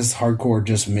this hardcore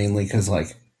just mainly because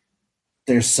like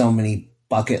there's so many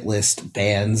bucket list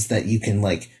bands that you can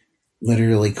like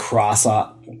literally cross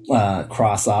off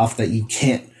that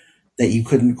you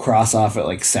couldn't cross off at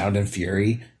like Sound and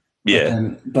Fury.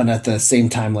 Yeah, but at the same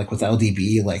time, like with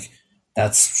LDB, like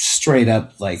that's straight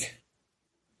up like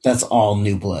that's all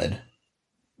new blood.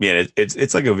 Yeah,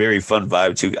 it's like a very fun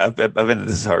vibe too. I've been to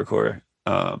this hardcore.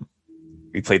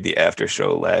 We played the after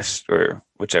show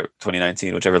whichever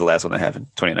 2019, whichever the last one that happened,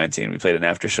 2019. We played an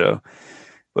after show,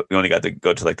 but we only got to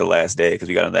go to like the last day because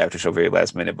we got on the after show very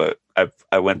last minute. But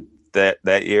I went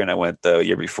that year and I went the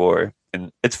year before,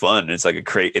 and it's fun. It's like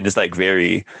and it's like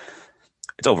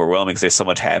it's overwhelming because there's so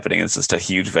much happening. It's just a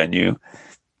huge venue,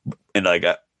 and like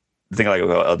the thing I like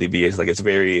about LDB is like it's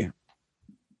very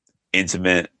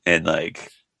intimate and like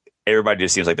everybody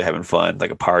just seems like they're having fun,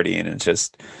 like a party, and it's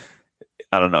just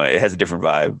I don't know. It has a different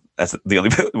vibe. That's the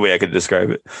only way I could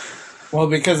describe it. Well,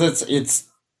 because it's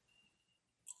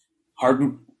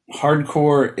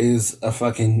hardcore is a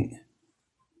fucking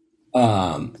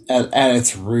at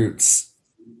its roots,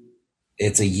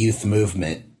 it's a youth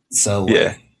movement. So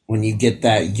like, when you get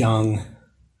that young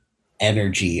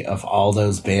energy of all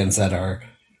those bands that are,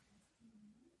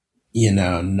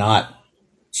 not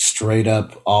straight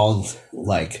up all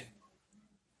like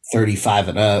 35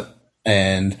 and up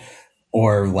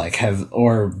or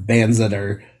bands that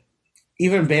are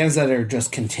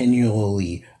just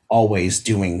continually always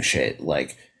doing shit,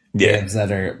 like bands that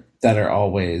are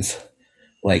always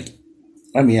like,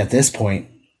 I mean, at this point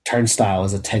Turnstile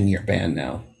is a 10-year band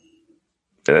now.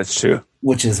 That's true.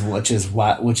 Which is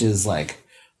like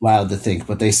wild to think,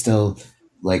 but they still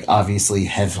like obviously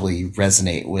heavily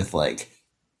resonate with like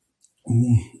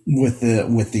with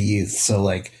the youth. So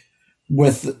like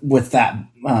with that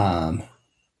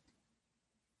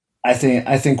I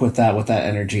think with that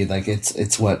energy, like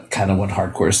it's what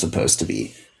hardcore is supposed to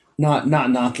be. Not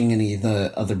knocking any of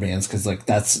the other bands because like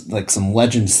that's like some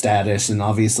legend status, and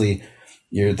obviously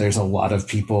there's a lot of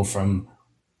people from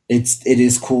it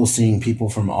is cool seeing people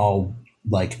from all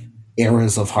like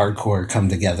eras of hardcore come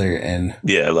together and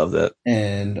I love that,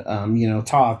 and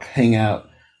talk, hang out.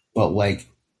 But like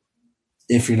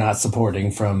if you're not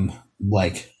supporting from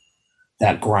like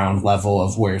that ground level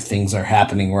of where things are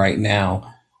happening right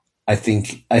now, I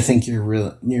think you're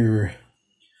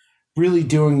really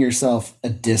doing yourself a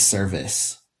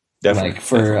disservice. Definitely. Like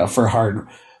for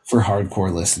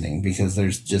hardcore listening, because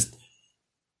there's just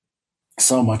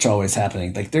so much always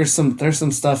happening. Like there's some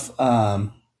stuff.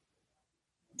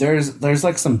 There's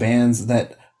like some bands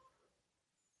that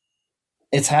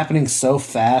it's happening so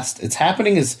fast. It's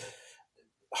happening as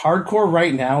hardcore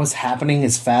right now is happening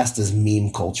as fast as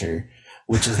meme culture,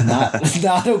 which is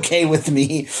not okay with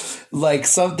me. Like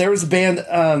there was a band.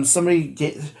 Somebody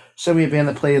showed me a band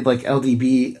that played like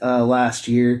LDB last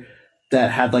year that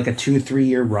had like a 2-3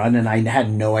 year run, and I had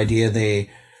no idea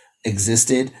they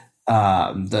existed.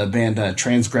 The band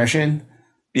Transgression.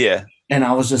 Yeah. And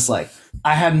I was just like,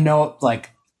 I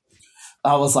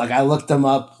looked them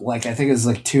up, like, I think it was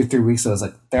like 2-3 weeks ago. I was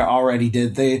like,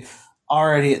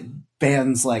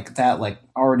 bands like that, like,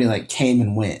 already like came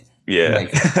and went. Yeah.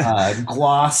 Like,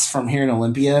 Gloss from here in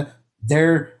Olympia,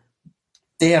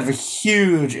 they have a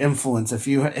huge influence. If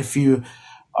you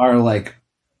are like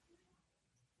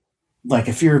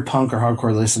if you're a punk or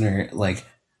hardcore listener, like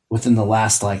within the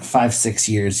last like 5-6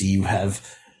 years, you have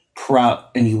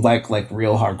and you like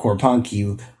real hardcore punk,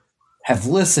 you have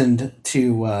listened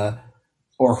to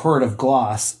or heard of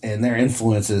Gloss, and their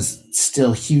influence is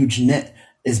still huge,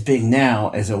 as big now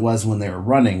as it was when they were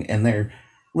running, and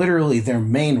literally their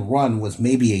main run was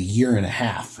maybe a year and a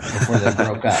half before they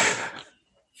broke up.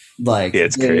 Like, yeah,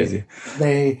 it's crazy.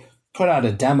 They put out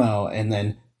a demo and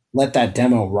then let that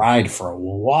demo ride for a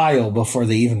while before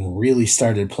they even really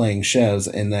started playing shows,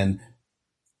 and then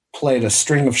played a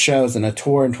string of shows and a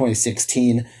tour in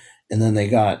 2016. And then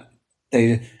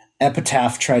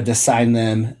Epitaph tried to sign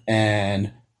them,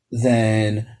 and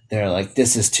then they're like,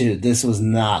 this was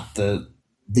not the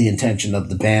intention of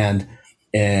the band,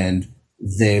 and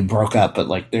they broke up. But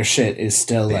like their shit is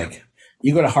still like,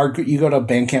 you go to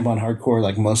Bandcamp on Hardcore,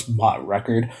 like most bought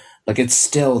record, like it's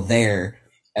still there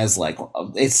as like,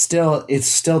 it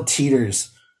still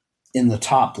teeters in the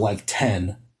top like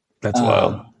 10. That's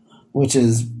wild. Which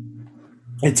is,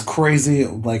 it's crazy.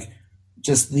 Like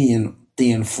just the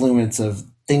influence of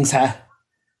things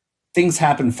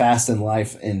happen fast in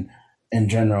life in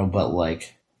general, but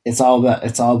like it's all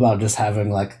about just having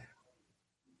like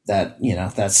that,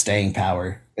 that staying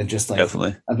power. And just like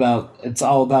definitely it's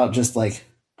all about just like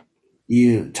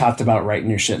you talked about writing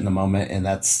your shit in the moment, and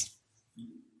that's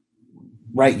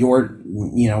writing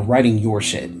your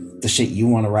shit, the shit you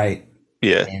want to write.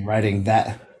 Yeah. And writing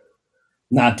that,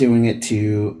 not doing it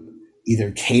to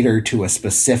either cater to a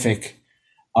specific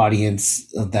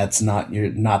audience that's not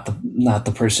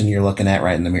the person you're looking at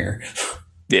right in the mirror.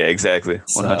 Yeah, exactly.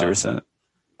 100%.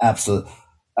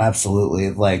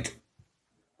 Absolutely. Like,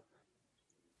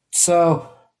 so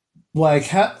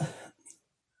like,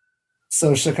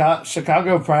 so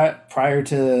Chicago prior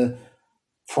to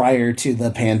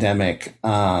the pandemic,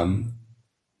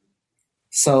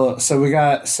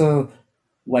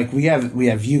 we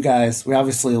have you guys. We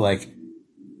obviously like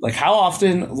how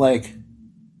often like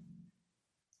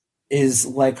is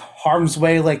like Harm's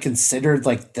Way like considered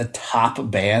like the top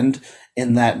band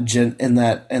in that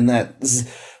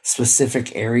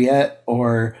specific area,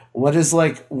 or what is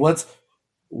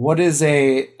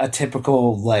a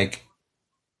typical like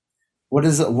what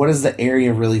is the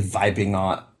area really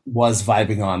was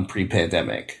vibing on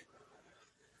pre-pandemic?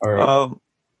 Or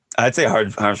I'd say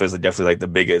Harm's Way is definitely like the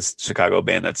biggest Chicago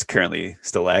band that's currently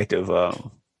still active.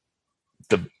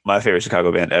 My favorite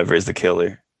Chicago band ever is The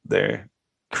Killer. They're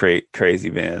crazy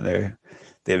band.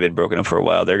 They've been broken up for a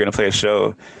while. They're gonna play a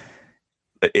show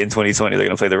in 2020. They're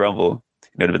gonna play the Rumble.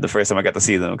 It would have been the first time I got to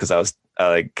see them because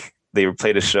they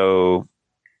played a show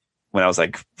when I was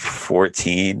like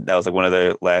 14. That was like one of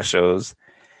their last shows,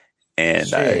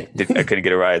 and I couldn't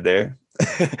get a ride there.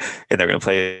 And they're gonna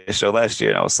play a show last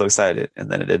year, and I was so excited,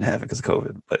 and then it didn't happen because of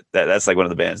COVID. But that's like one of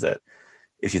the bands that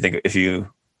if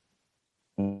you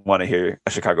want to hear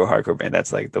a Chicago hardcore band,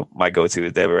 that's like my go-to.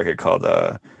 They have a record called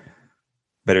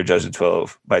Better Judged in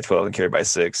 12 by 12 and Carried by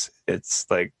 6. It's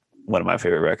like one of my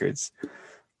favorite records.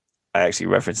 I actually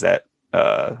referenced that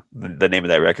the name of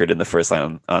that record in the first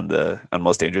line on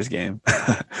Most Dangerous Game.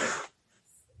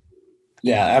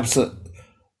 Yeah,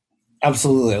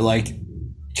 absolutely. Like,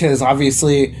 because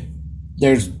obviously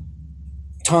there's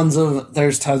tons of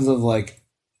like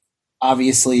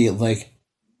obviously like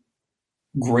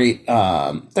great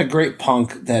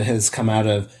punk that has come out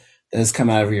of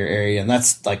your area, and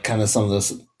that's like kind of some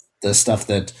of the stuff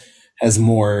that has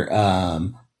more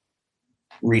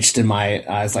reached in my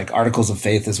eyes. Like Articles of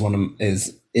Faith is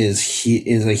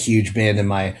a huge band in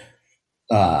my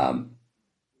that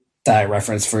I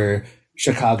reference for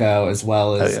Chicago, as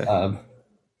well as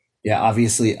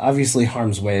obviously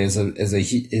Harm's Way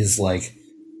is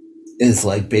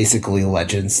like basically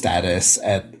legend status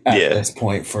at this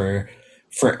point for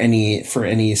any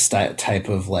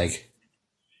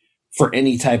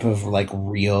type of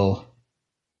real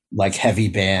like heavy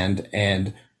band.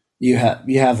 And you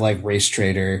have like Race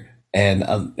Trader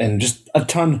and just a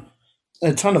ton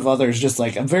of others, just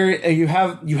like a very you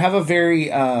have a very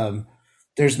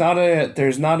there's not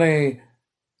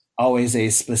always a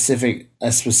specific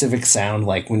sound.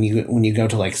 Like when you go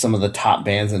to like some of the top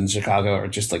bands in Chicago, or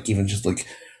just like even just like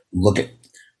look at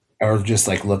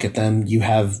them, you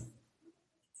have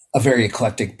a very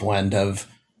eclectic blend of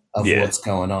what's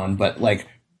going on. But like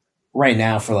right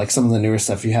now, for like some of the newer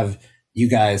stuff, you have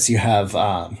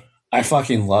I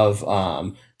fucking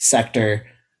love Sector.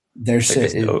 Their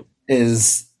shit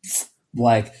is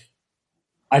like,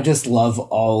 I just love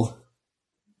all.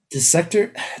 Does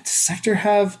Sector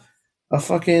have a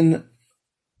fucking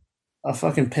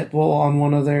Pitbull on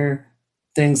one of their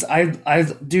things?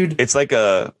 Dude, it's like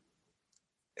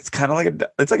it's kind of like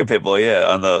it's like a Pitbull,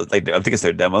 yeah. On the I think it's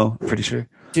their demo. Pretty sure,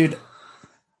 dude.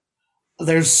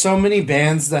 There's so many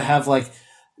bands that have like.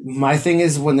 My thing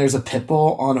is when there's a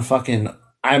Pitbull on a fucking.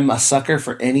 I'm a sucker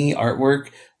for any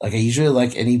artwork. Like I usually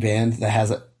like any band that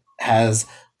has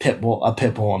pit bull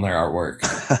on their artwork.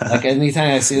 Like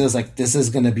anytime I see this, like this is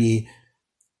gonna be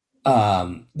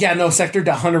Sector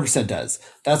 100% does.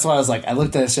 That's why I was like, I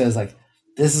looked at it, I was like,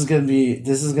 this is gonna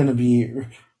be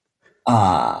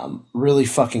really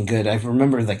fucking good. I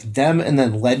remember like them and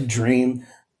then Lead Dream.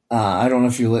 I don't know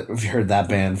if you heard that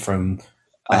band from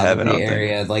I haven't, the Bay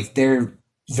Area. Like they're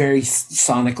very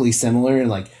sonically similar.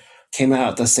 Like came out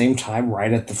at the same time,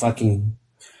 right at the fucking.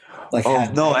 Like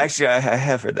actually, I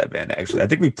have heard that band. Actually, I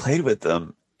think we played with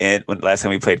them, and last time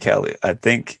we played Cali, I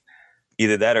think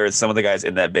either that or some of the guys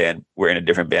in that band were in a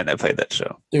different band that played that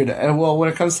show. Dude, well, when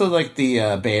it comes to like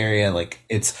the Bay Area, like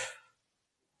it's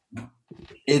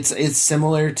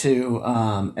similar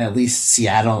to at least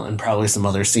Seattle and probably some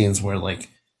other scenes where like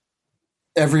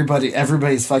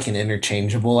everybody's fucking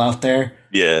interchangeable out there.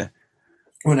 Yeah.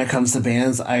 When it comes to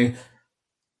bands,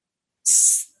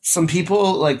 some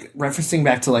people like referencing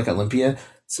back to like Olympia.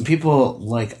 Some people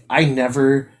like I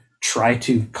never try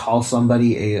to call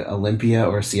somebody a Olympia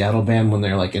or a Seattle band when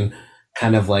they're like in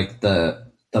kind of like the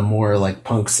more like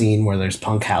punk scene where there's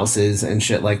punk houses and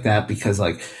shit like that, because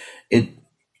like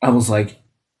I was like,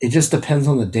 it just depends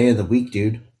on the day of the week,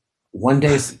 dude. One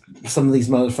day some of these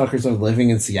motherfuckers are living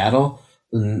in Seattle,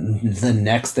 the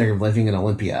next they're living in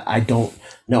Olympia. I don't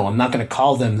know. I'm not going to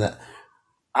call them that.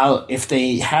 If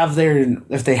they have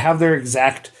their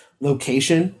exact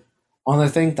location on their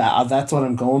thing, that's what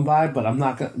I'm going by. But I'm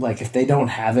not gonna, like, if they don't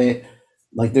have it,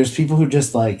 like there's people who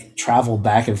just like travel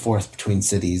back and forth between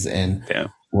cities and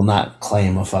will not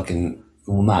claim a fucking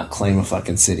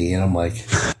city. And I'm like,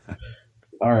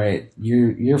 all right,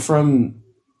 you're from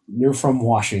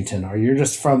Washington, or you're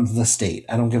just from the state.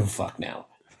 I don't give a fuck now.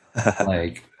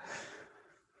 Like,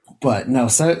 but no,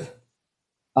 so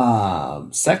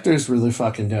Sector's really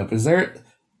fucking dope. Is there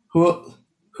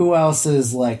who else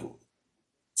is like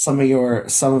some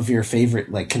of your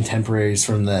favorite like contemporaries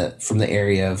from the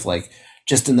area of like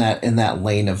just in that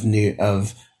lane of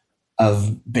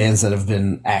bands that have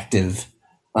been active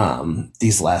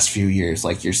these last few years,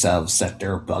 like yourselves,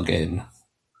 Sector, Buggin'?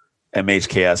 MH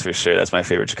Chaos for sure. That's my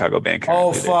favorite Chicago band currently.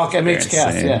 Oh fuck, MH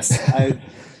Chaos.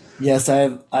 Yes.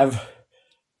 I've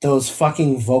those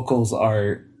fucking vocals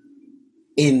are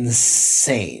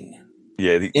insane.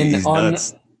 Yeah, he's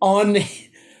nuts.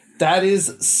 That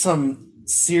is some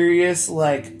serious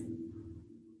like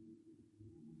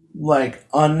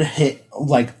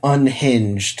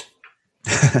unhinged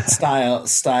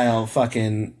style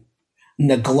fucking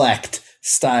neglect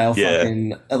style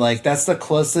fucking like that's the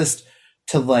closest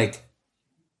to like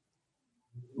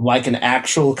an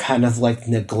actual kind of like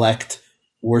neglect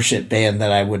worship band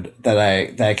that I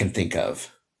can think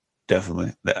of.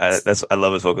 Definitely. I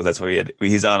love his vocals. That's where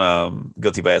he's on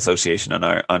Guilty by Association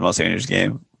on Los Angeles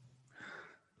Game.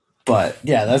 But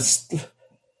yeah, that's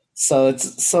so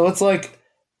it's like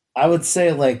I would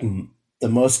say like the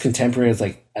most contemporary is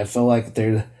like I feel like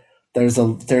there's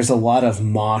a lot of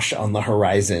mosh on the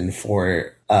horizon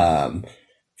for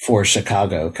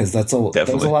Chicago, because there's a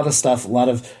lot of stuff, a lot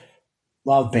of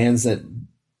bands that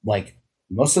like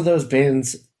most of those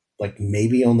bands like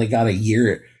maybe only got a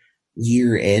year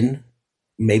in,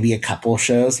 maybe a couple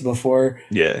shows before.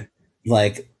 Yeah.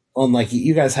 Like unlike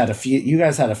you guys had a few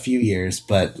years,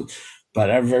 but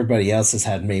everybody else has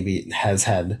had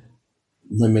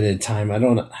limited time. I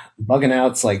don't know. Buggin'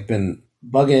 Out's like been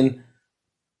bugging.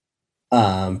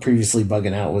 Previously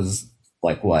Buggin' Out was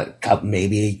like what,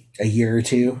 maybe a year or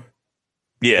two.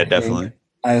 Yeah, definitely.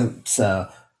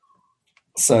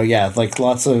 So yeah, like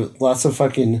lots of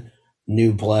fucking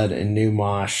new blood and new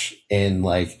mosh and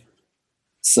like,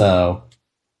 so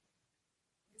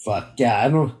fuck yeah, I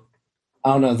don't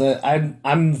know that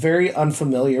I'm very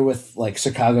unfamiliar with like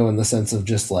Chicago in the sense of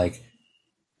just like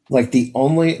the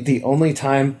only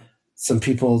time some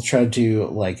people tried to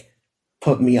like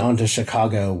put me onto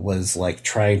Chicago was like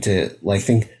trying to like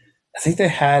I think they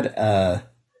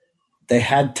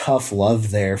had Tough Love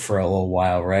there for a little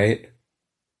while, right?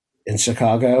 In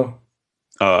Chicago.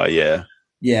 Oh yeah.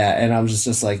 Yeah, and I'm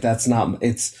just like not my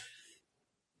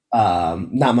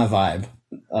vibe.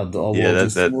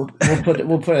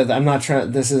 We'll put it. I'm not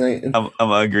trying. This isn't. I'm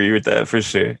gonna agree with that for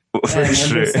sure.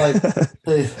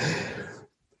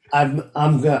 I'm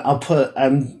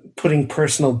putting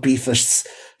personal beef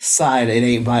aside. It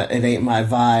ain't my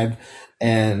vibe,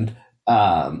 and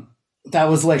that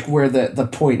was like where the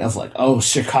point of like, oh,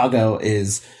 Chicago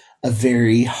is a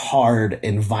very hard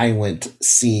and violent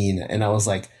scene, and I was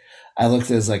like, I looked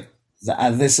at it as like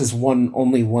this is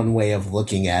only one way of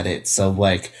looking at it. So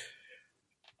like,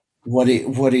 what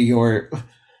are your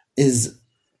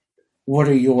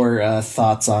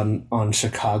thoughts on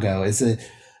Chicago? Is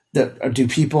do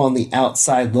people on the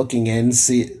outside looking in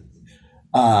say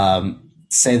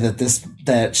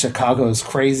that Chicago is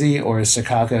crazy, or is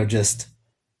Chicago just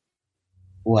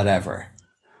whatever?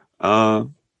 I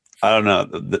don't know.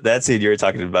 That scene you were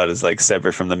talking about is like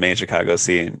separate from the main Chicago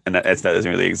scene, and that doesn't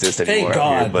really exist anymore. Thank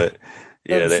God. Here, but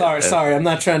yeah, sorry, I'm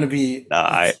not trying to be.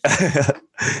 Yeah,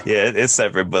 it's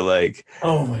separate, but like,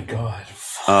 oh my God.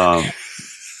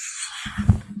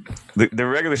 The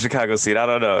regular Chicago scene, I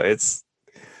don't know. It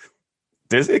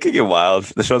could get wild.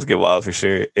 The shows get wild for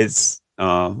sure. It's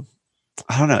I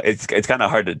don't know. It's kind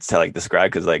of hard to like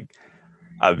describe because like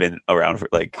I've been around for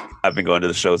like I've been going to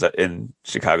the shows in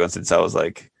Chicago since I was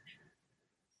like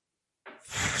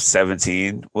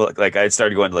 17. Well, like I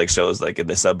started going to like shows like in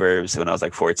the suburbs when I was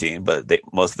like 14, but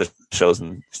most of the shows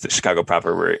in Chicago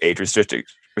proper were age restricted,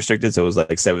 so it was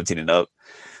like 17 and up.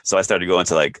 So I started going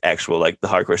to like actual like the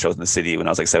hardcore shows in the city when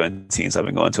I was like 17. So I've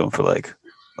been going to them for like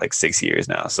 6 years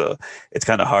now. So it's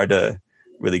kind of hard to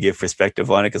really give perspective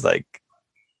on it because like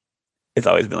it's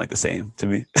always been like the same to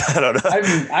me. I don't know.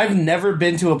 I've never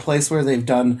been to a place where they've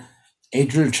done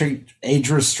age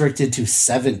restricted to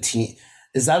 17.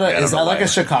 Is that like a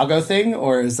Chicago thing,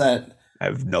 or is that? I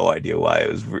have no idea why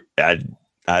it was. I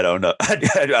don't know.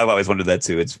 I've always wondered that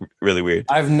too. It's really weird.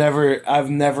 I've never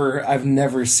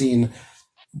seen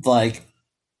like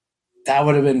that.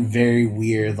 Would have been very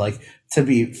weird. Like, to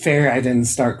be fair, I didn't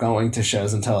start going to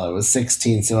shows until I was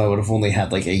 16, so I would have only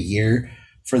had like a year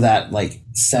for that like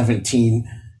 17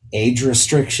 age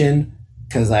restriction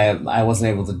because I wasn't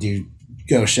able to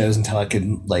go shows until I could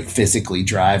like physically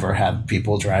drive or have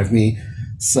people drive me.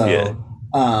 So, yeah.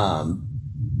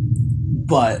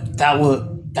 But that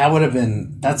would have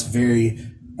been that's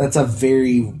a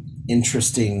very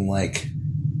interesting like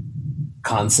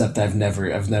concept I've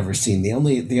never seen. The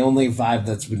only vibe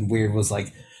that's been weird was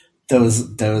like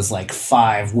those like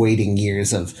 5 waiting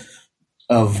years of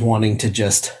wanting to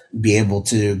just be able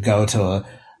to go to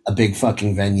a big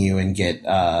fucking venue and get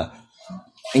a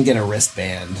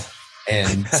wristband,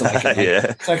 and so I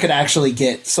could so I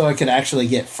could actually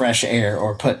get fresh air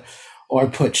or put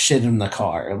shit in the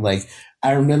car. Like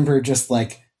I remember just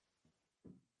like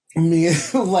me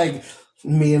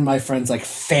and my friends like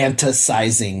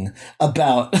fantasizing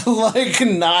about like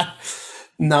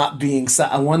not being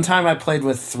one time I played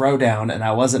with Throwdown and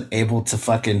I wasn't able to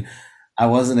fucking I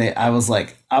was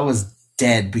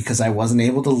dead because I wasn't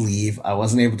able to leave. I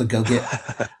wasn't able to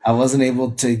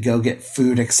go get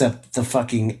food except the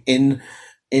fucking in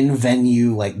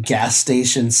venue like gas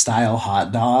station style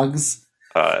hot dogs.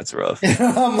 Oh, that's rough.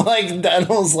 And I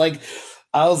was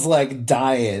like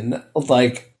dying.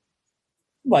 Like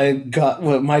my gut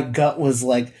was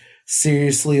like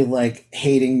seriously like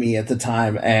hating me at the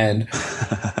time, and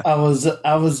I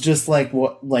was just like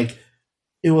what like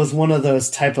it was one of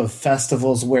those type of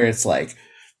festivals where it's like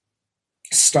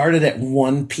started at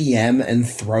 1 p.m. and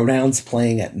Throwdown's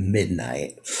playing at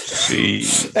midnight.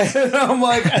 Jeez. And I'm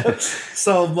like,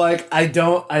 so I'm like, I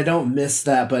don't miss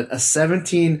that, but a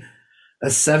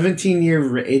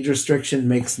 17-year age restriction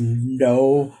makes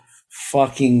no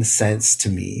fucking sense to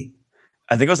me.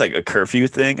 I think it was like a curfew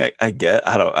thing. I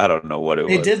don't know what it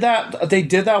was. They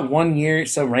did that 1 year.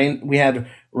 So we had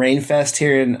Rainfest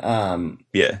here in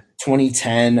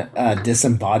 2010.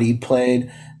 Disembodied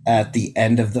played at the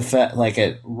end of the fest, like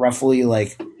at roughly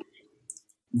like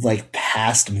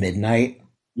past midnight.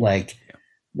 Like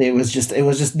it was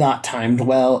just not timed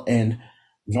well, and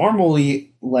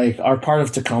normally like our part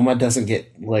of Tacoma doesn't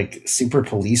get like super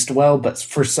policed well, but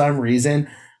for some reason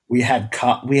we had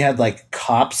like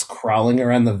cops crawling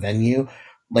around the venue,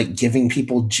 like giving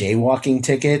people jaywalking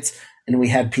tickets, and we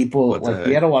had people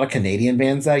we had a lot of Canadian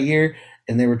bands that year,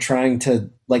 and they were trying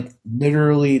to like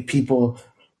literally people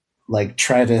like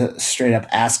try to straight up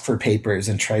ask for papers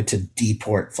and try to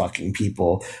deport fucking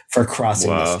people for crossing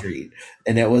the street.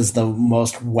 And it was the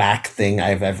most whack thing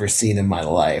I've ever seen in my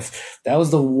life. That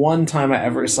was the one time I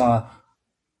ever saw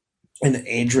an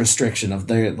age restriction of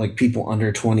the like people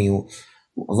under 20.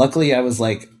 Luckily I was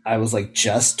like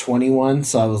just 21.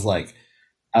 So I was like,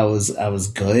 I was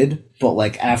good. But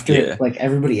like after like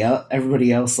everybody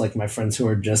else, like my friends who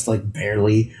are just like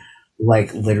barely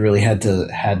like literally had to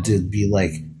be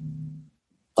like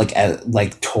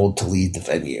told to leave the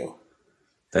venue.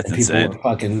 That's and insane.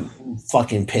 People were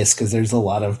fucking pissed because there's a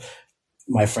lot of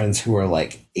my friends who are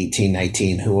like 18,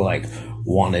 19 who like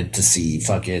wanted to see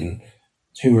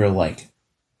who were like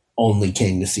only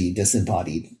came to see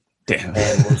Disembodied. Damn.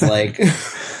 And was like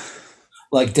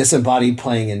like Disembodied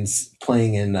playing in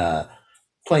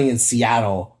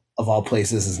Seattle of all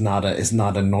places was not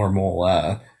a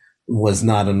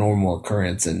normal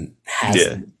occurrence and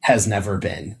has never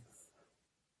been.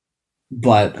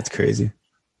 But that's crazy.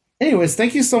 Anyways,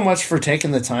 thank you so much for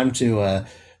taking the time to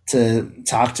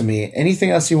talk to me.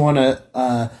 Anything else you want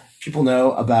to people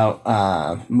know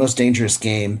about Most Dangerous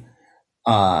Game?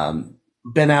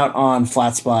 Been out on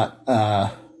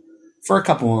Flatspot for a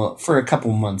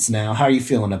couple months now. How are you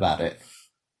feeling about it?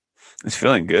 It's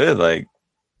feeling good. Like,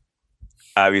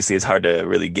 obviously it's hard to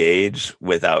really gauge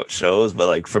without shows, but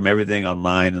like from everything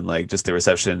online and like just the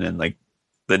reception and like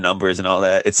the numbers and all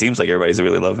that, it seems like everybody's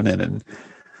really loving it, and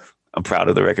I'm proud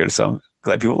of the record, so I'm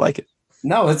glad people like it.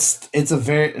 No, it's a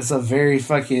very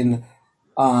fucking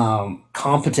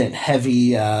competent,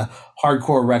 heavy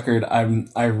hardcore record. I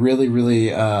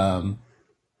really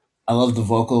I love the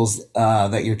vocals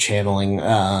that you're channeling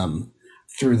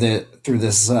through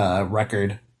this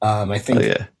record. I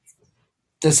think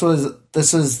this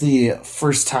was the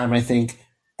first time I think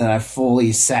that I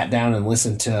fully sat down and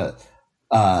listened to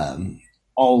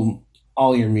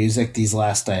all your music these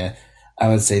last I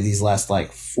would say these last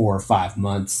like 4 or 5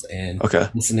 months, and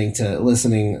listening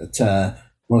to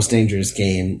Most Dangerous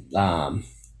Game.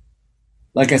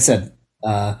 Like I said,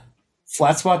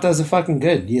 Flatspot does it fucking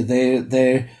good.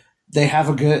 They have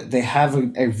a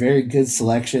very good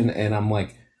selection, and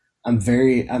I'm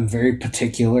very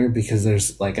particular because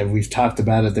there's, like we've talked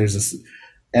about it,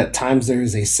 at times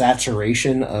there's a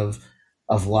saturation of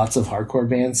lots of hardcore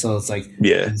bands, so it's like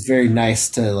it's very nice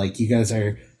to, like, you guys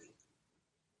are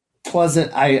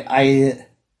pleasant. I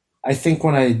think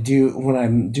when I do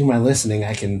my listening,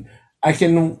 I'm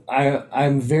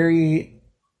very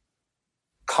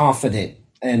confident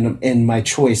in my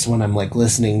choice when I'm like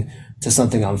listening to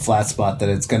something on Flatspot that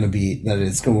it's going to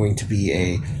be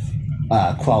a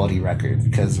quality record,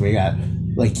 because we got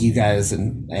like you guys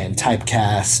and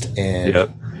Typecast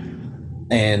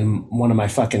and one of my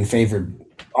fucking favorite,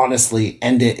 honestly,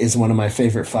 End It is one of my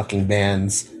favorite fucking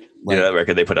bands. Like, that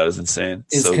record they put out is insane.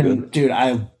 So good. Dude,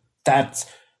 that's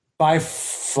by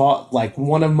far like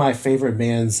one of my favorite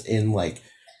bands in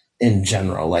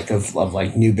general, like of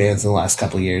like new bands in the last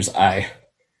couple of years. I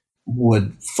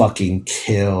would fucking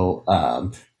kill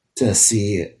to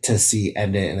see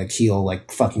End It and Akil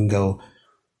like fucking go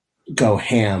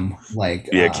ham. Like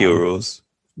Akil rules.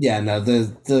 Yeah, no,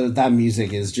 that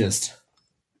music is just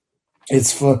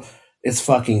it's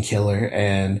fucking killer,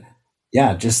 and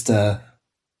yeah, just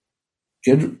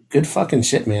good fucking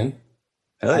shit, man.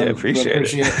 Hell yeah,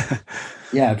 appreciate it.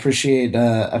 Yeah, appreciate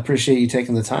you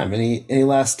taking the time. Any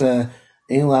last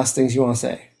things you want to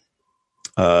say?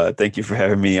 Thank you for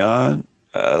having me on.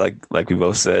 Like we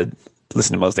both said,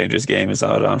 listen to Most Dangerous Game is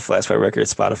out on Flatspot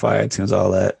Records, Spotify, iTunes,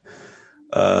 all that.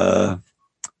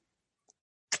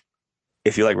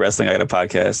 If you like wrestling, I got a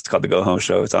podcast called The Go Home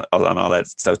Show. It's on all that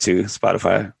stuff too.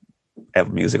 Spotify,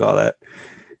 Apple Music, all that.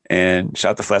 And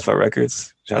shout out to Flatspot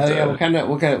Records.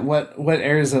 What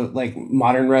areas of like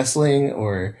modern wrestling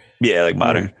or like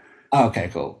modern? Oh, okay,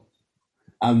 cool.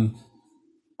 I'm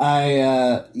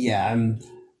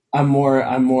more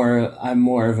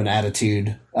of an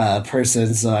attitude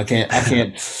person, so I can't.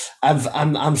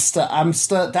 I'm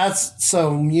stuck. That's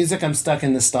so music. I'm stuck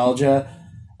in nostalgia.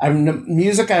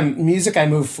 Music. I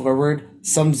move forward.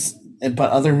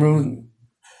 But other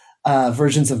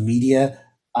versions of media.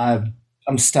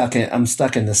 I'm stuck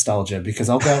in nostalgia, because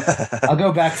I'll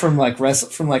go back from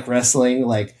wrestling.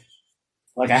 Like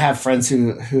I have friends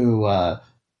who are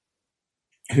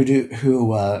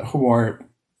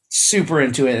super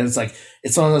into it, and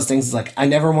it's one of those things. It's like I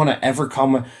never want to ever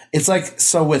call it's like,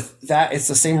 so with that, it's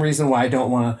the same reason why I don't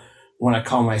want to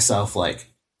call myself like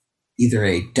either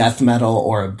a death metal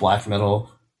or a black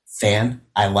metal fan.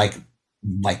 I like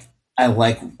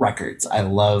records. I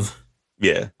love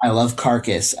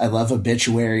Carcass. I love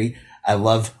Obituary. I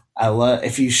love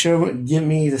if you get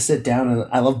me to sit down, and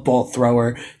I love Bolt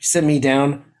Thrower. You sit me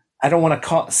down, I don't want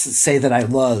to say that I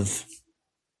love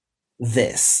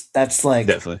this. That's like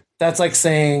definitely. That's like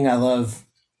saying I love.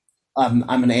 I'm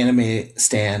an anime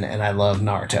stan and I love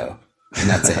Naruto, and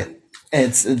that's it. I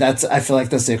feel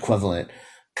like that's the equivalent,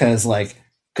 because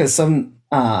some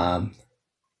I've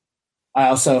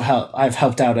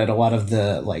helped out at a lot of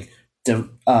the like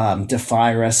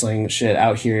Defy wrestling shit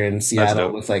out here in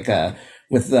Seattle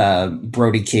with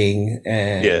Brody King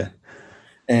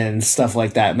and stuff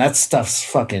like that, and that stuff's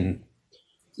fucking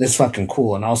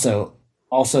cool. And also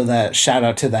that shout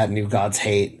out to that new God's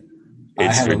Hate.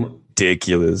 It's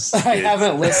ridiculous. I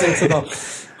haven't listened to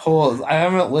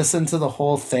the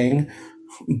whole thing,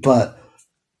 but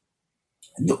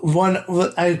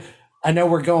I know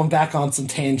we're going back on some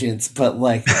tangents, but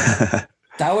like that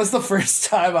was the first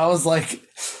time on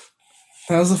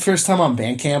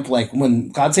Bandcamp, like when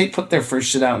God's Hate put their first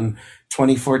shit out in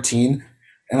 2014,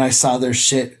 and I saw their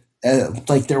shit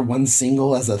like their one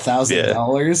single as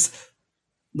 $1,000.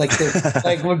 Like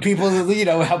like when people, you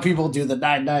know how people do the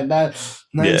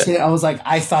 999 shit. I was like,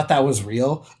 I thought that was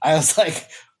real. I was like,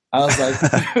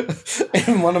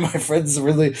 and one of my friends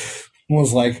really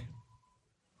was like,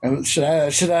 should I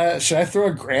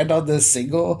throw $1,000 on this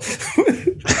single?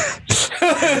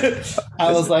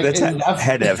 I was like, had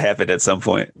to have happened at some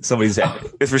point. It's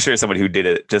for sure somebody who did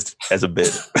it just as a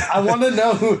bit. I want to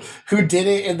know who did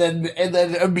it and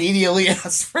then immediately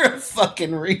asked for a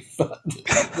fucking refund.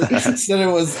 Said it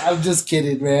was, I'm just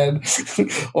kidding, man.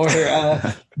 or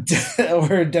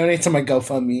donate to my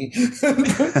GoFundMe.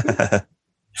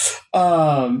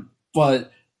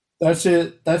 But that's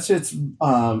it's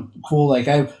cool.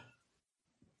 I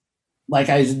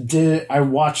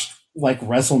watched like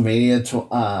WrestleMania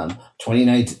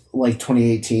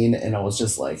 2018, and I was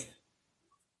just like,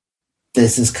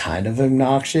 this is kind of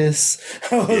obnoxious.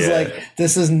 I was like,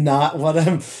 this is not what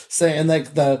I'm saying.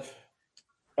 Like I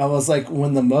was like,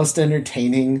 when the most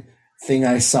entertaining thing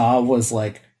I saw was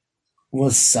Ronda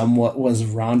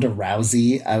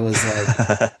Rousey. I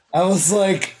was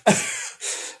like,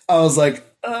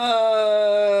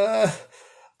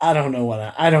 I don't know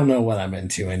what I'm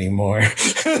into anymore.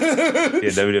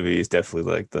 WWE is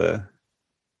definitely like the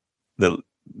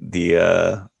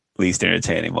least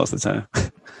entertaining most of the time.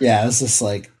 Yeah, I was just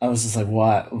like,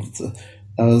 what?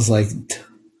 I was like,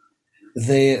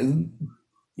 they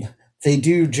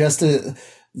do just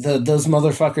those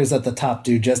motherfuckers at the top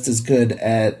do just as good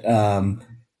at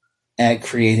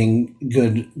creating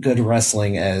good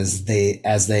wrestling as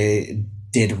they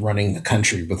did running the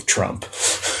country with Trump.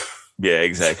 Yeah,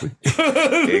 exactly.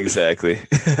 Exactly.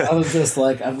 I'm just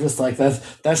like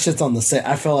that shit's on the same.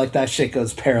 I feel like that shit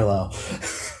goes parallel.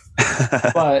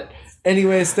 But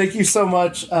anyways, thank you so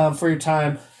much for your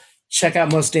time. Check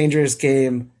out Most Dangerous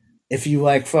Game if you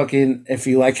like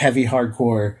heavy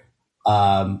hardcore.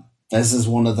 This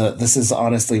is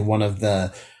honestly one of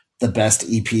the best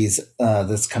EPs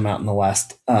that's come out in the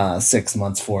last 6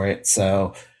 months for it.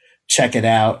 So check it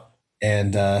out,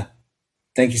 and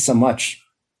thank you so much.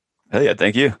 Hell yeah,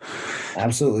 thank you.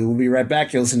 Absolutely. We'll be right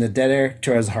back. You're listening to Dead Air,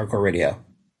 Tours Hardcore Radio.